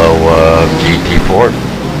yellow GT4.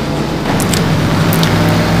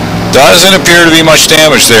 Doesn't appear to be much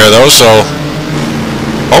damage there, though, so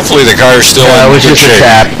hopefully the car is still in good shape. It was just a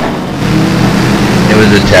tap. It was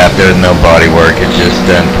a tap. There was no body work. It's just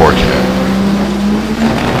unfortunate.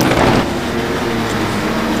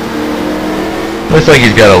 Looks like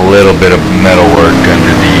he's got a little bit of metal work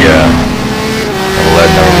under the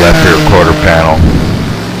left rear quarter panel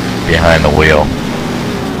behind the wheel.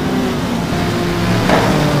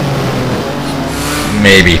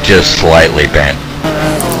 Maybe just slightly bent.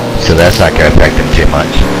 So that's not going to affect him too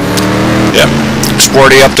much. Yep.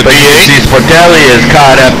 Sporty up to P8. You see Sportelli is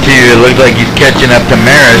caught up to, it looks like he's catching up to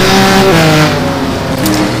Maris.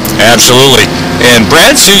 Absolutely. And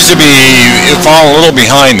Brad seems to be falling a little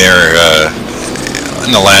behind there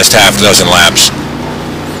in the last half dozen laps.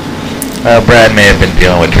 Brad may have been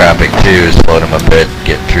dealing with traffic too, slowed him a bit,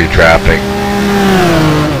 getting through traffic.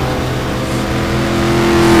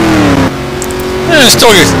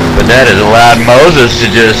 Still, But that has allowed Moses to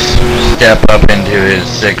just step up into his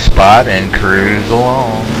 6th spot and cruise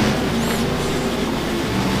along.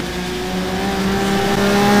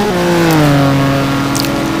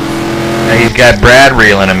 Now he's got Brad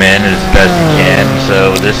reeling him in as best he can,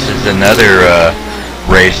 so this is another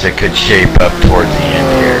race that could shape up towards the end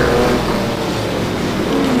here.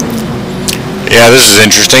 yeah, this is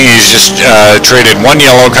interesting. He's just traded one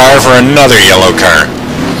yellow car for another yellow car.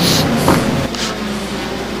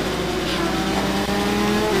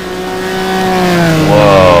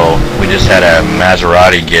 Whoa, we just had a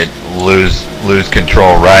Maserati lose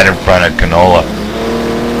control right in front of Canola.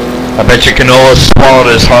 I bet you Canola swallowed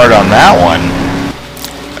his heart on that one.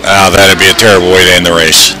 That'd be a terrible way to end the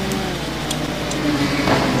race.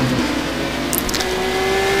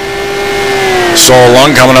 Soul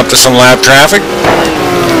Lung coming up to some lap traffic.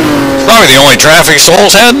 Probably the only traffic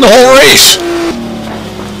Soul's had in the whole race.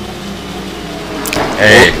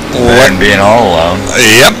 Hey, better than being all alone.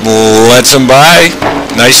 Yep, lets him by.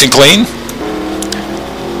 Nice and clean.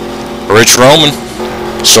 Rich Roman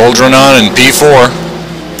soldiering on in P4.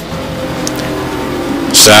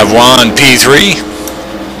 Savoie in P3.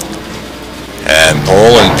 And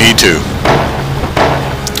Pole in P2.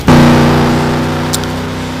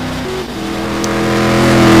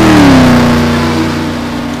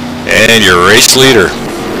 And your race leader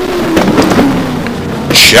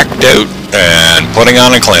checked out and putting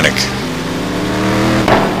on a clinic.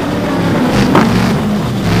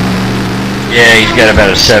 Yeah, he's got about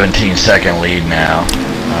a 17-second lead now.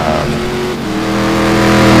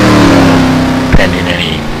 Pending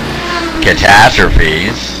any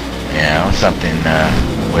catastrophes, you know, something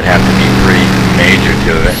would have to be pretty major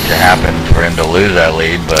to happen for him to lose that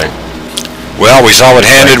lead, but... Well, we saw what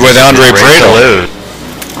handed with Andre Prado.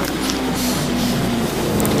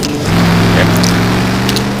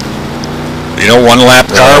 You know, one lap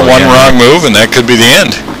car, one wrong move, and that could be the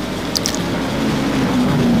end.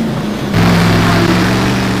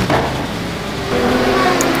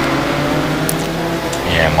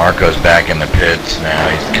 Yeah, Marco's back in the pits now.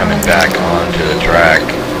 He's coming back onto the track.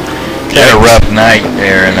 Had a rough night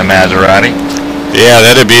there in the Maserati. Yeah,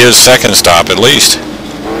 that'd be his 2nd stop at least.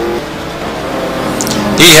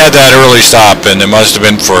 He had that early stop, and it must have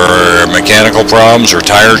been for mechanical problems or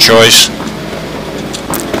tire choice.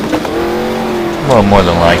 Well, more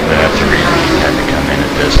than likely that's the reason he had to come in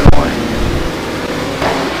at this point.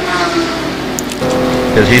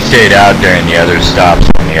 Because he stayed out during the other stops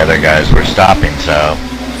when the other guys were stopping, so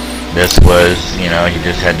this was, you know, he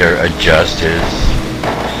just had to adjust his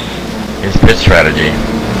pit strategy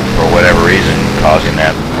for whatever reason, causing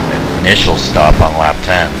that initial stop on lap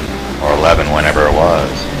 10 or 11, whenever it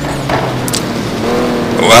was.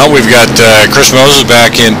 Well, we've got Chris Moses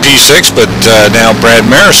back in P6, but now Brad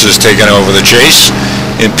Maris is taking over the chase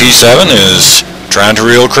in P7, is trying to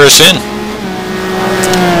reel Chris in.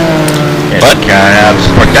 But kind of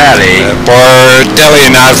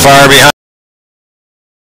Portelli not far behind.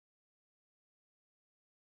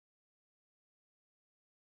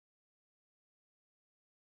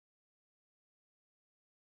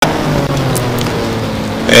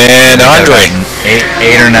 And Andre.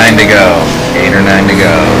 8 or 9 to go. 8 or 9 to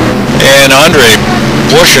go. And Andre,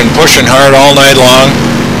 pushing hard all night long,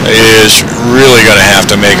 is really going to have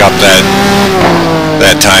to make up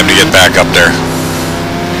that time to get back up there.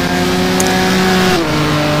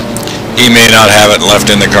 He may not have it left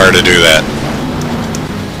in the car to do that.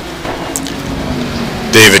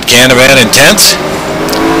 David Canavan in 10th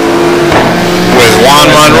with Juan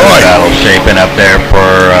Monroy. Battle shaping up there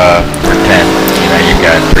for 10th. You know, you've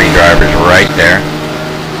got 3 drivers right there.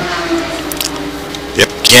 Yep,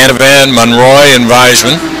 Canavan, Monroy, and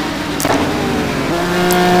Weisman.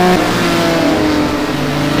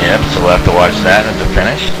 Yep, so we'll have to watch that at the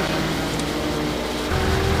finish.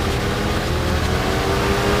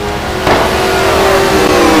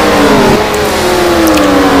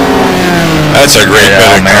 That's a great bit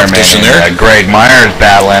of competition there. Greg Myers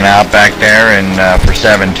battling out back there, and for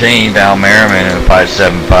 17th, Al Merriman in a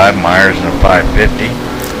 5.75, Myers in a 5.50.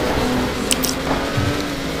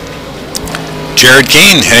 Jared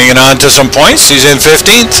Keane hanging on to some points. He's in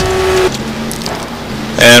 15th.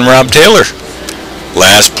 And Rob Taylor,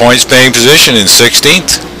 last points paying position in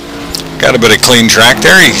 16th. Got a bit of clean track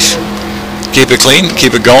there. He's keep it clean,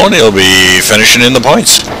 keep it going. He'll be finishing in the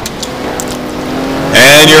points.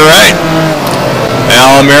 And you're right.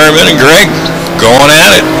 Alan Merriman and Greg going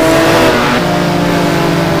at it.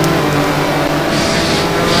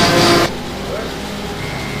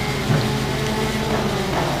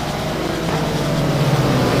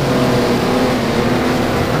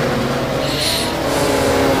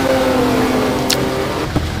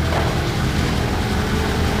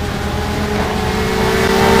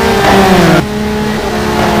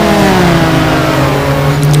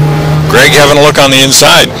 on the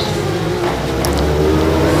inside.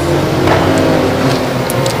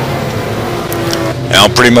 Al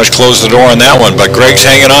pretty much closed the door on that one, but Greg's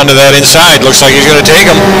hanging on to that inside. Looks like he's going to take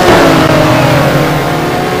him.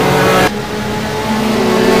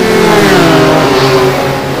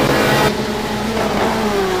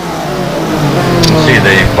 See,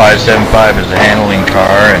 the 575 is the handling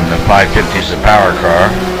car and the 550 is the power car.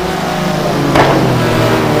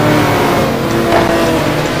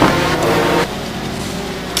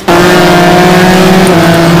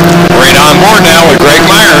 Right on board now with Greg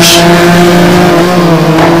Myers.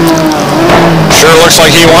 Sure looks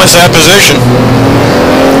like he wants that position.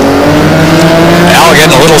 Al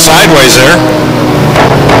getting a little sideways there.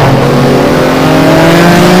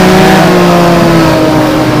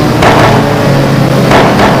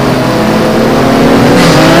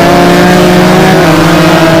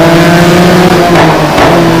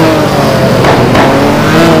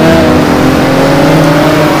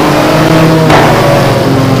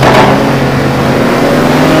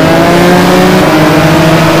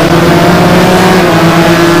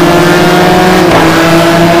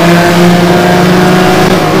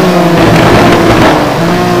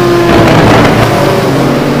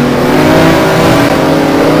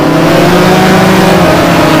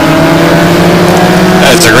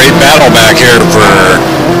 Back here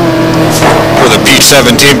for the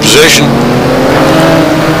P17 position.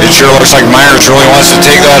 It sure looks like Myers really wants to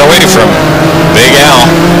take that away from Big Al.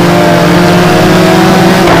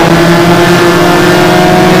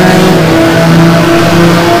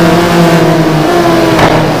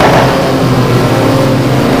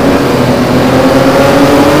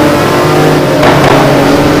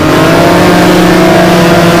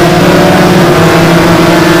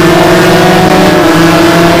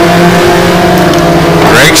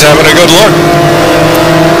 Having a good look.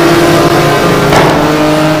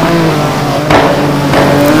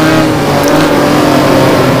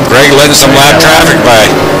 Greg letting some lap traffic by.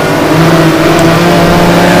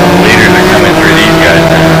 Leaders are coming through these guys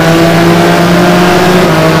now.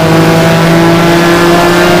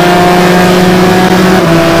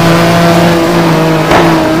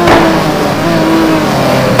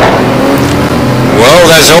 Well,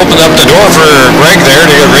 that's opened up the door for Greg there to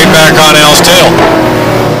get right back on Al's tail.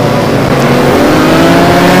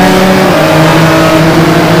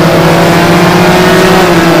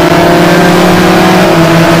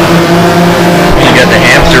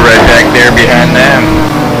 Behind them.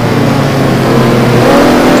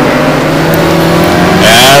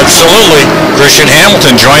 Absolutely. Christian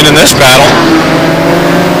Hamilton joining this battle.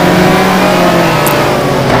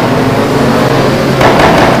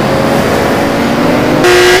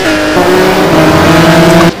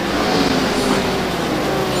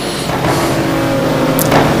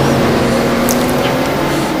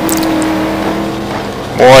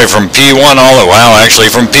 Boy, from P1 all the way, well, actually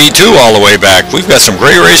from P2 all the way back. We've got some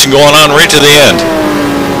great racing going on right to the end.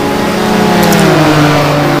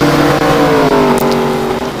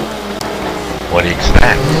 What do you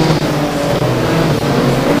expect?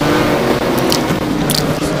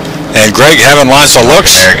 And Greg having lots of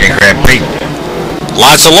looks. American Grand Prix.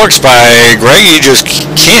 Lots of looks by Greg. He just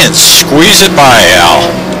can't squeeze it by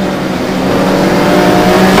Al.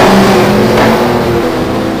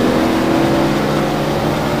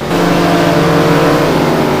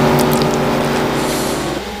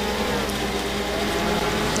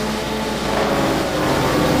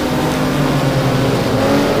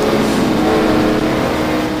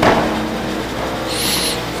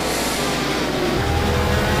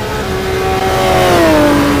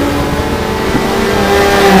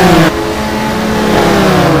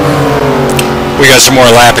 We got some more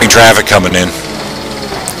lapping traffic coming in.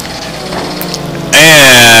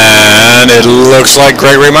 And it looks like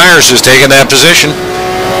Gregory Myers is taking that position.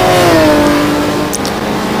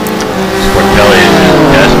 Sportelli is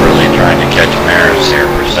desperately trying to catch Myers here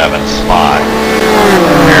for 7th spot.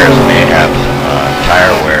 Myers may have some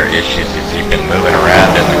tire wear issues as he's been moving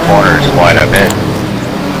around in the corners quite a bit.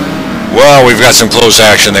 Well, we've got some close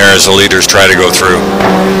action there as the leaders try to go through.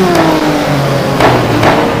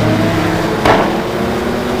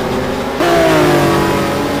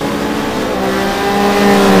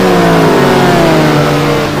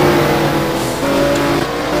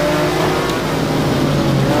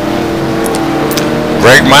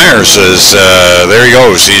 Greg Myers is, there he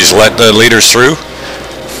goes. He's let the leaders through.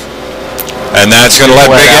 And that's going to let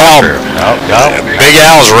Big Al. Big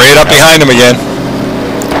Al's right up behind him again.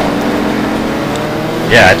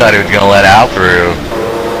 Yeah, I thought he was going to let Al through.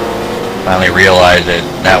 Finally realized that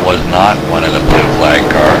that was not one of the blue flag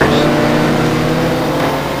cars.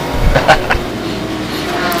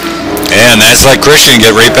 And that's like Christian,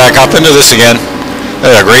 get right back up into this again.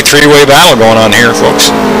 A great three-way battle going on here, folks.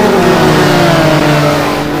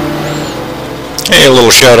 Hey, a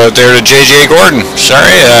little shout out there to JJ Gordon.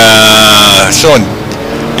 Sorry, so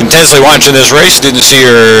intensely watching this race, didn't see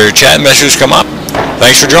your chat messages come up.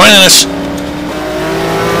 Thanks for joining us.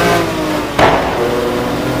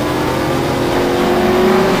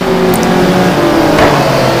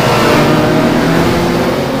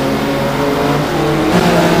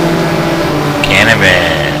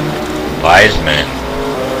 Wiseman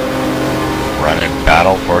running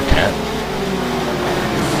battle for 10th.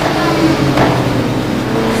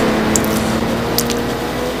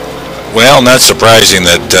 Well, not surprising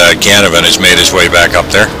that Canola has made his way back up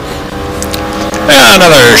there. And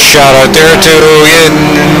another shout out there to Ian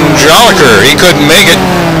Joliker. He couldn't make it.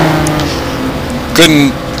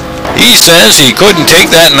 He says he couldn't take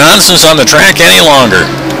that nonsense on the track any longer.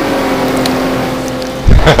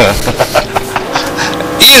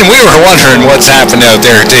 Ian, we were wondering what's happened out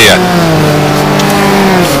there to you.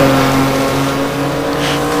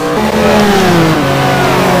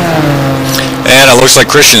 And it looks like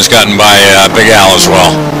Christian's gotten by Big Al as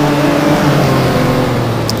well.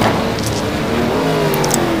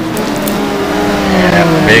 Yeah,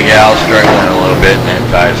 Big Al struggling a little bit in that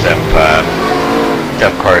 575.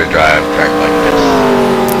 Tough car to drive, track like this.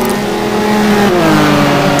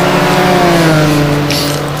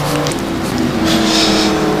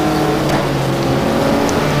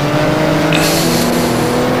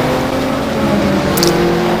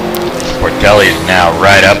 Sportelli's now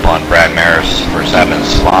right up on Brad Maris for 7th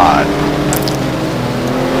spot.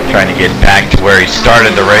 Trying to get back to where he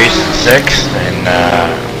started the race in 6th, and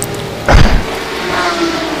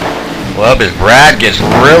well, as Brad gets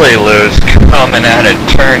really loose coming out of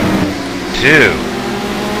turn 2.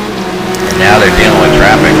 And now they're dealing with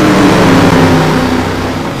traffic.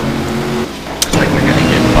 Looks like they're going to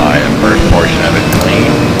get by the first portion of it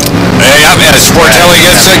clean. Yeah, Sportelli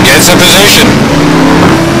gets a position.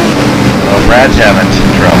 Well, Brad's having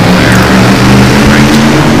some trouble there.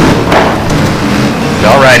 He's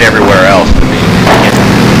all right everywhere else, but he's getting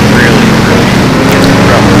really some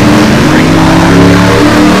trouble.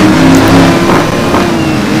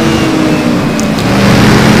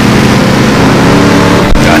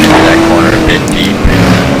 Got into that corner a bit deep.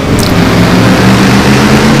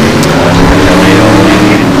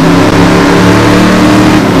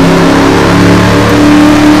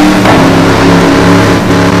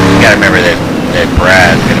 You gotta remember that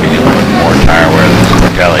Brad's gonna be dealing with more tire wear than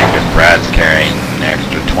Sportelli, because Brad's carrying an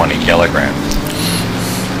extra 20 kilograms.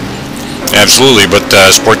 Absolutely, but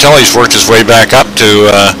Sportelli's worked his way back up to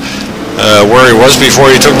where he was before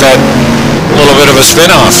he took that little bit of a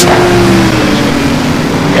spin off.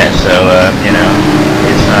 Yeah, so, you know,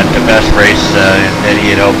 it's not the best race that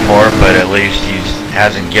he had hoped for, but at least he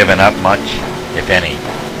hasn't given up much, if any.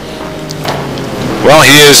 Well,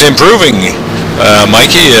 he is improving,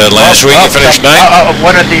 Mikey. Last week he finished 9th.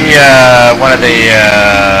 One of the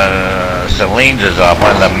Celine's is up.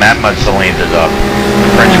 One of the Matmut Celine's is up.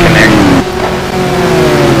 French Connect.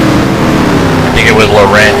 I think it was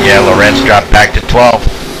Laurent. Yeah, Laurent's dropped back to 12.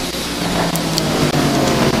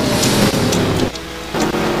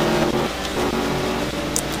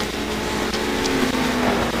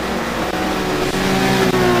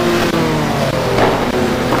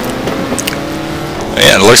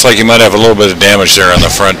 Yeah, it looks like he might have a little bit of damage there on the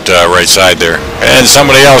front right side there. And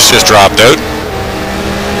somebody else just dropped out.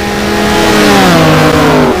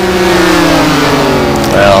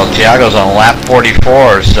 Well, Thiago's on lap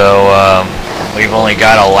 44, so we've only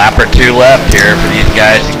got a lap or 2 left here for these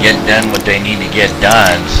guys to get done what they need to get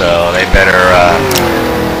done. So they better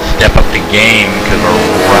step up the game because we're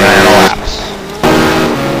running out of laps.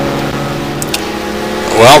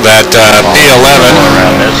 Well, that P11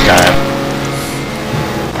 around this time.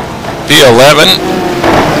 P11,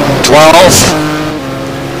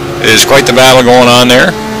 12 is quite the battle going on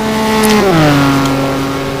there.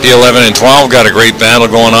 P11 and 12 got a great battle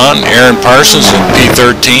going on. Aaron Parsons in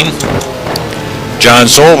P13. John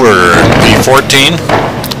Solberger in P14.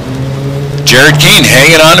 Jared Keane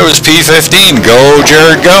hanging on to his P15. Go,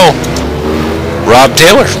 Jared, go. Rob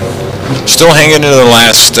Taylor still hanging into the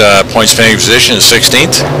last points paying position in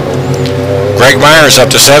 16th. Greg Myers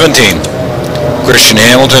up to 17. Christian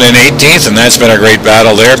Hamilton in 18th, and that's been a great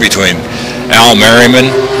battle there between Al Merriman,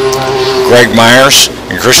 Greg Myers,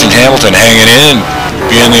 and Christian Hamilton hanging in and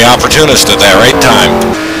being the opportunist at that right time.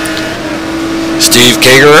 Steve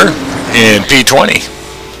Kagerer in P20.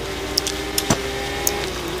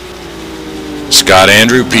 Scott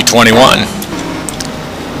Andrew, P21.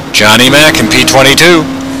 Johnny Mack in P22.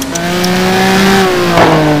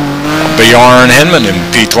 Bjorn Henman in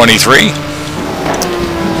P23.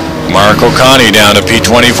 Mark O'Connie down to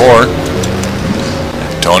P24.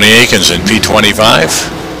 Tony Akins in P25.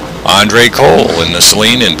 Andre Cole in the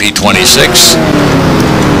Celine in P26.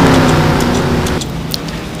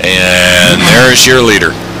 And there's your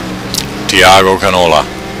leader, Thiago Canola.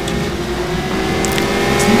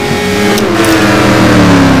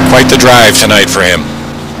 Quite the drive tonight for him.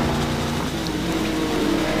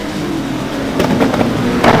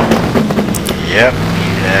 Yep, he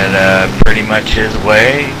had pretty much his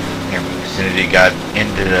way. As soon as he got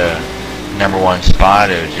into the #1 spot,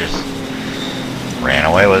 it was just ran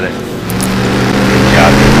away with it. Good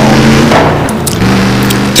job, Canola.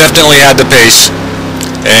 Definitely had the pace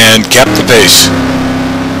and kept the pace.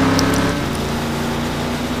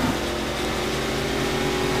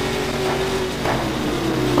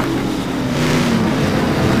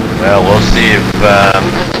 Well, we'll see if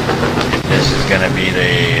this is going to be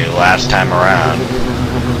the last time around.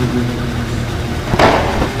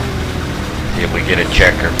 See if we get a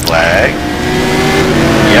checker flag.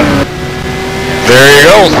 Yep. There you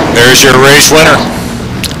go. There's your race winner.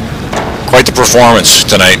 Quite the performance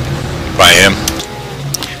tonight by him.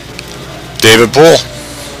 David Poole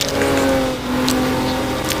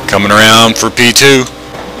coming around for P2.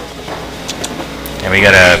 And we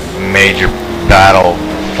got a major battle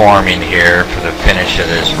forming here for the finish of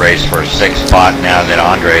this race for 6th spot now that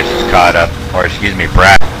Andres is caught up, or excuse me,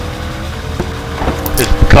 Brad is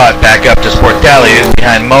caught back up to Sportelli, who's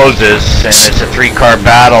behind Moses, and it's a 3-car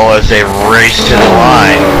battle as they race to the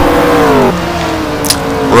line.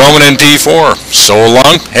 Roman in P4.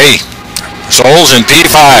 Solung, hey, Sol's in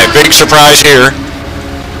P5. Big surprise here.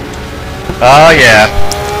 Oh yeah,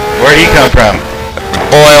 where'd he come from?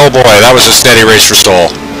 Boy, oh boy, that was a steady race for Stoll.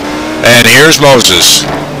 And here's Moses.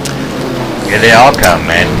 Here they all come,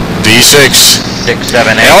 man. P6. 6,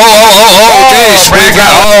 7, 8. Geez,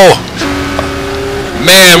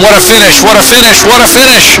 man, what a finish, what a finish, what a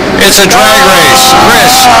finish. It's a drag race.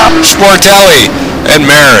 Chris, Sportelli, and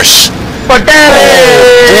Maris. Sportelli!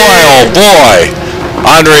 Oh boy.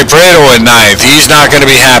 Andre Prado in 9th. He's not going to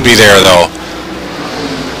be happy there, though.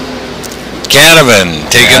 Canavan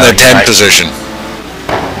taking the 10th position.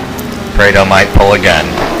 Prado might pull a gun.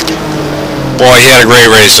 Boy, he had a great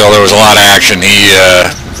race, though. There was a lot of action. He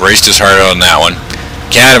raced his heart out on that one.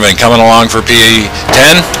 Canavan coming along for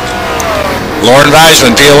P10. Lauren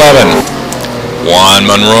Weisman, P11. Juan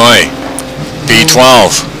Monroy,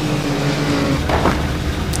 P12.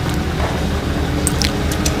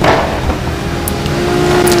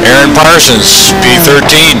 Aaron Parsons,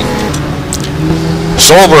 P13.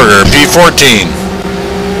 Solberger, P14.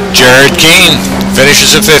 Jared Keane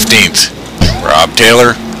finishes at 15th. Rob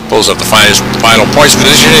Taylor pulls up the final points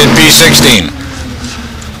position in P16.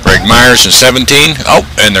 Greg Myers in 17. Oh,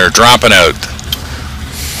 and they're dropping out.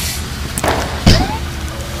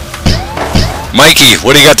 Mikey,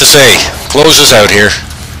 what do you got to say? Close us out here.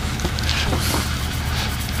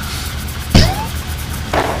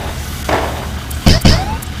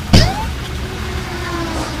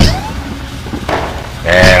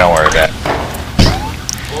 Don't worry about it.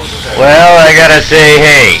 Well, I gotta say,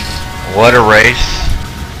 hey, what a race.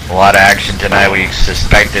 A lot of action tonight. We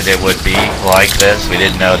suspected it would be like this. We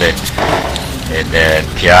didn't know that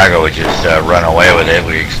Thiago would just run away with it.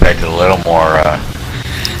 We expected a little more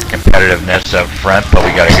competitiveness up front, but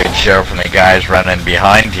we got a good show from the guys running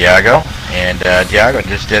behind Thiago. And Thiago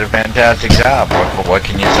just did a fantastic job. What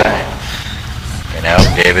can you say? You know,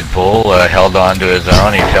 David Poole held on to his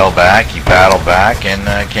own. He fell back, he battled back, and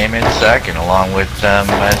came in second, along with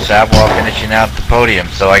Sabwell finishing out the podium.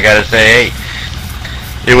 So I got to say,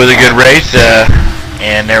 hey, it was a good race,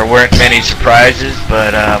 and there weren't many surprises,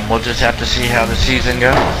 but we'll just have to see how the season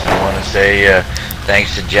goes. I want to say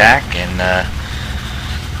thanks to Jack, and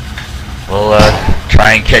we'll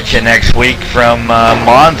try and catch you next week from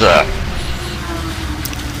Monza.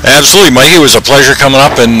 Absolutely, Mike. It was a pleasure coming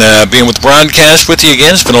up and being with the broadcast with you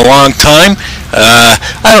again. It's been a long time.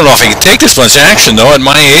 I don't know if I can take this much action, though. At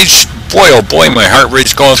my age, boy, oh boy, my heart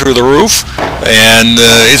rate's going through the roof. And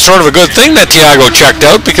it's sort of a good thing that Thiago checked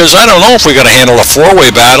out, because I don't know if we got to handle a 4-way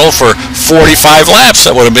battle for 45 laps.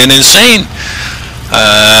 That would have been insane.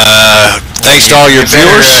 Thanks to all your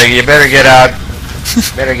viewers. You better get out.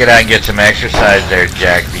 Better get out and get some exercise there,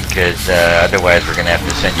 Jack, because otherwise we're going to have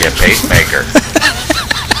to send you a pacemaker.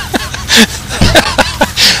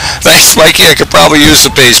 Thanks, Mikey. I could probably use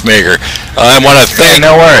a pacemaker. I want to thank.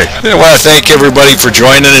 No worries. I want to thank everybody for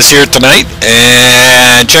joining us here tonight,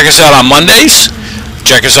 and check us out on Mondays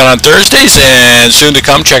Check us out on Thursdays, and soon to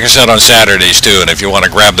come, check us out on Saturdays too. And if you want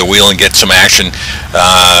to grab the wheel and get some action,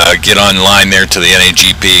 get online there to the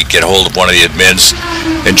NAGP, get a hold of one of the admins,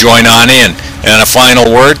 and join on in. And a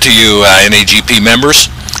final word to you NAGP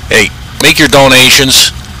members, hey, make your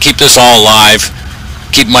donations, keep this all alive,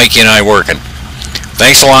 keep Mikey and I working.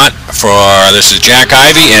 Thanks a lot this is Jack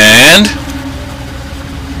Ivy, and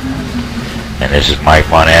this is Mike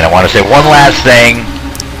Monahan. I want to say one last thing,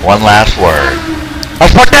 one last word.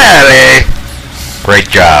 Hospitality! Great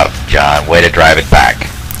job, John. Way to drive it back.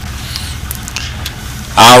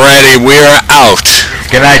 Alrighty, we're out.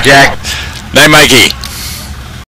 Good night, Jack. Night, Mikey.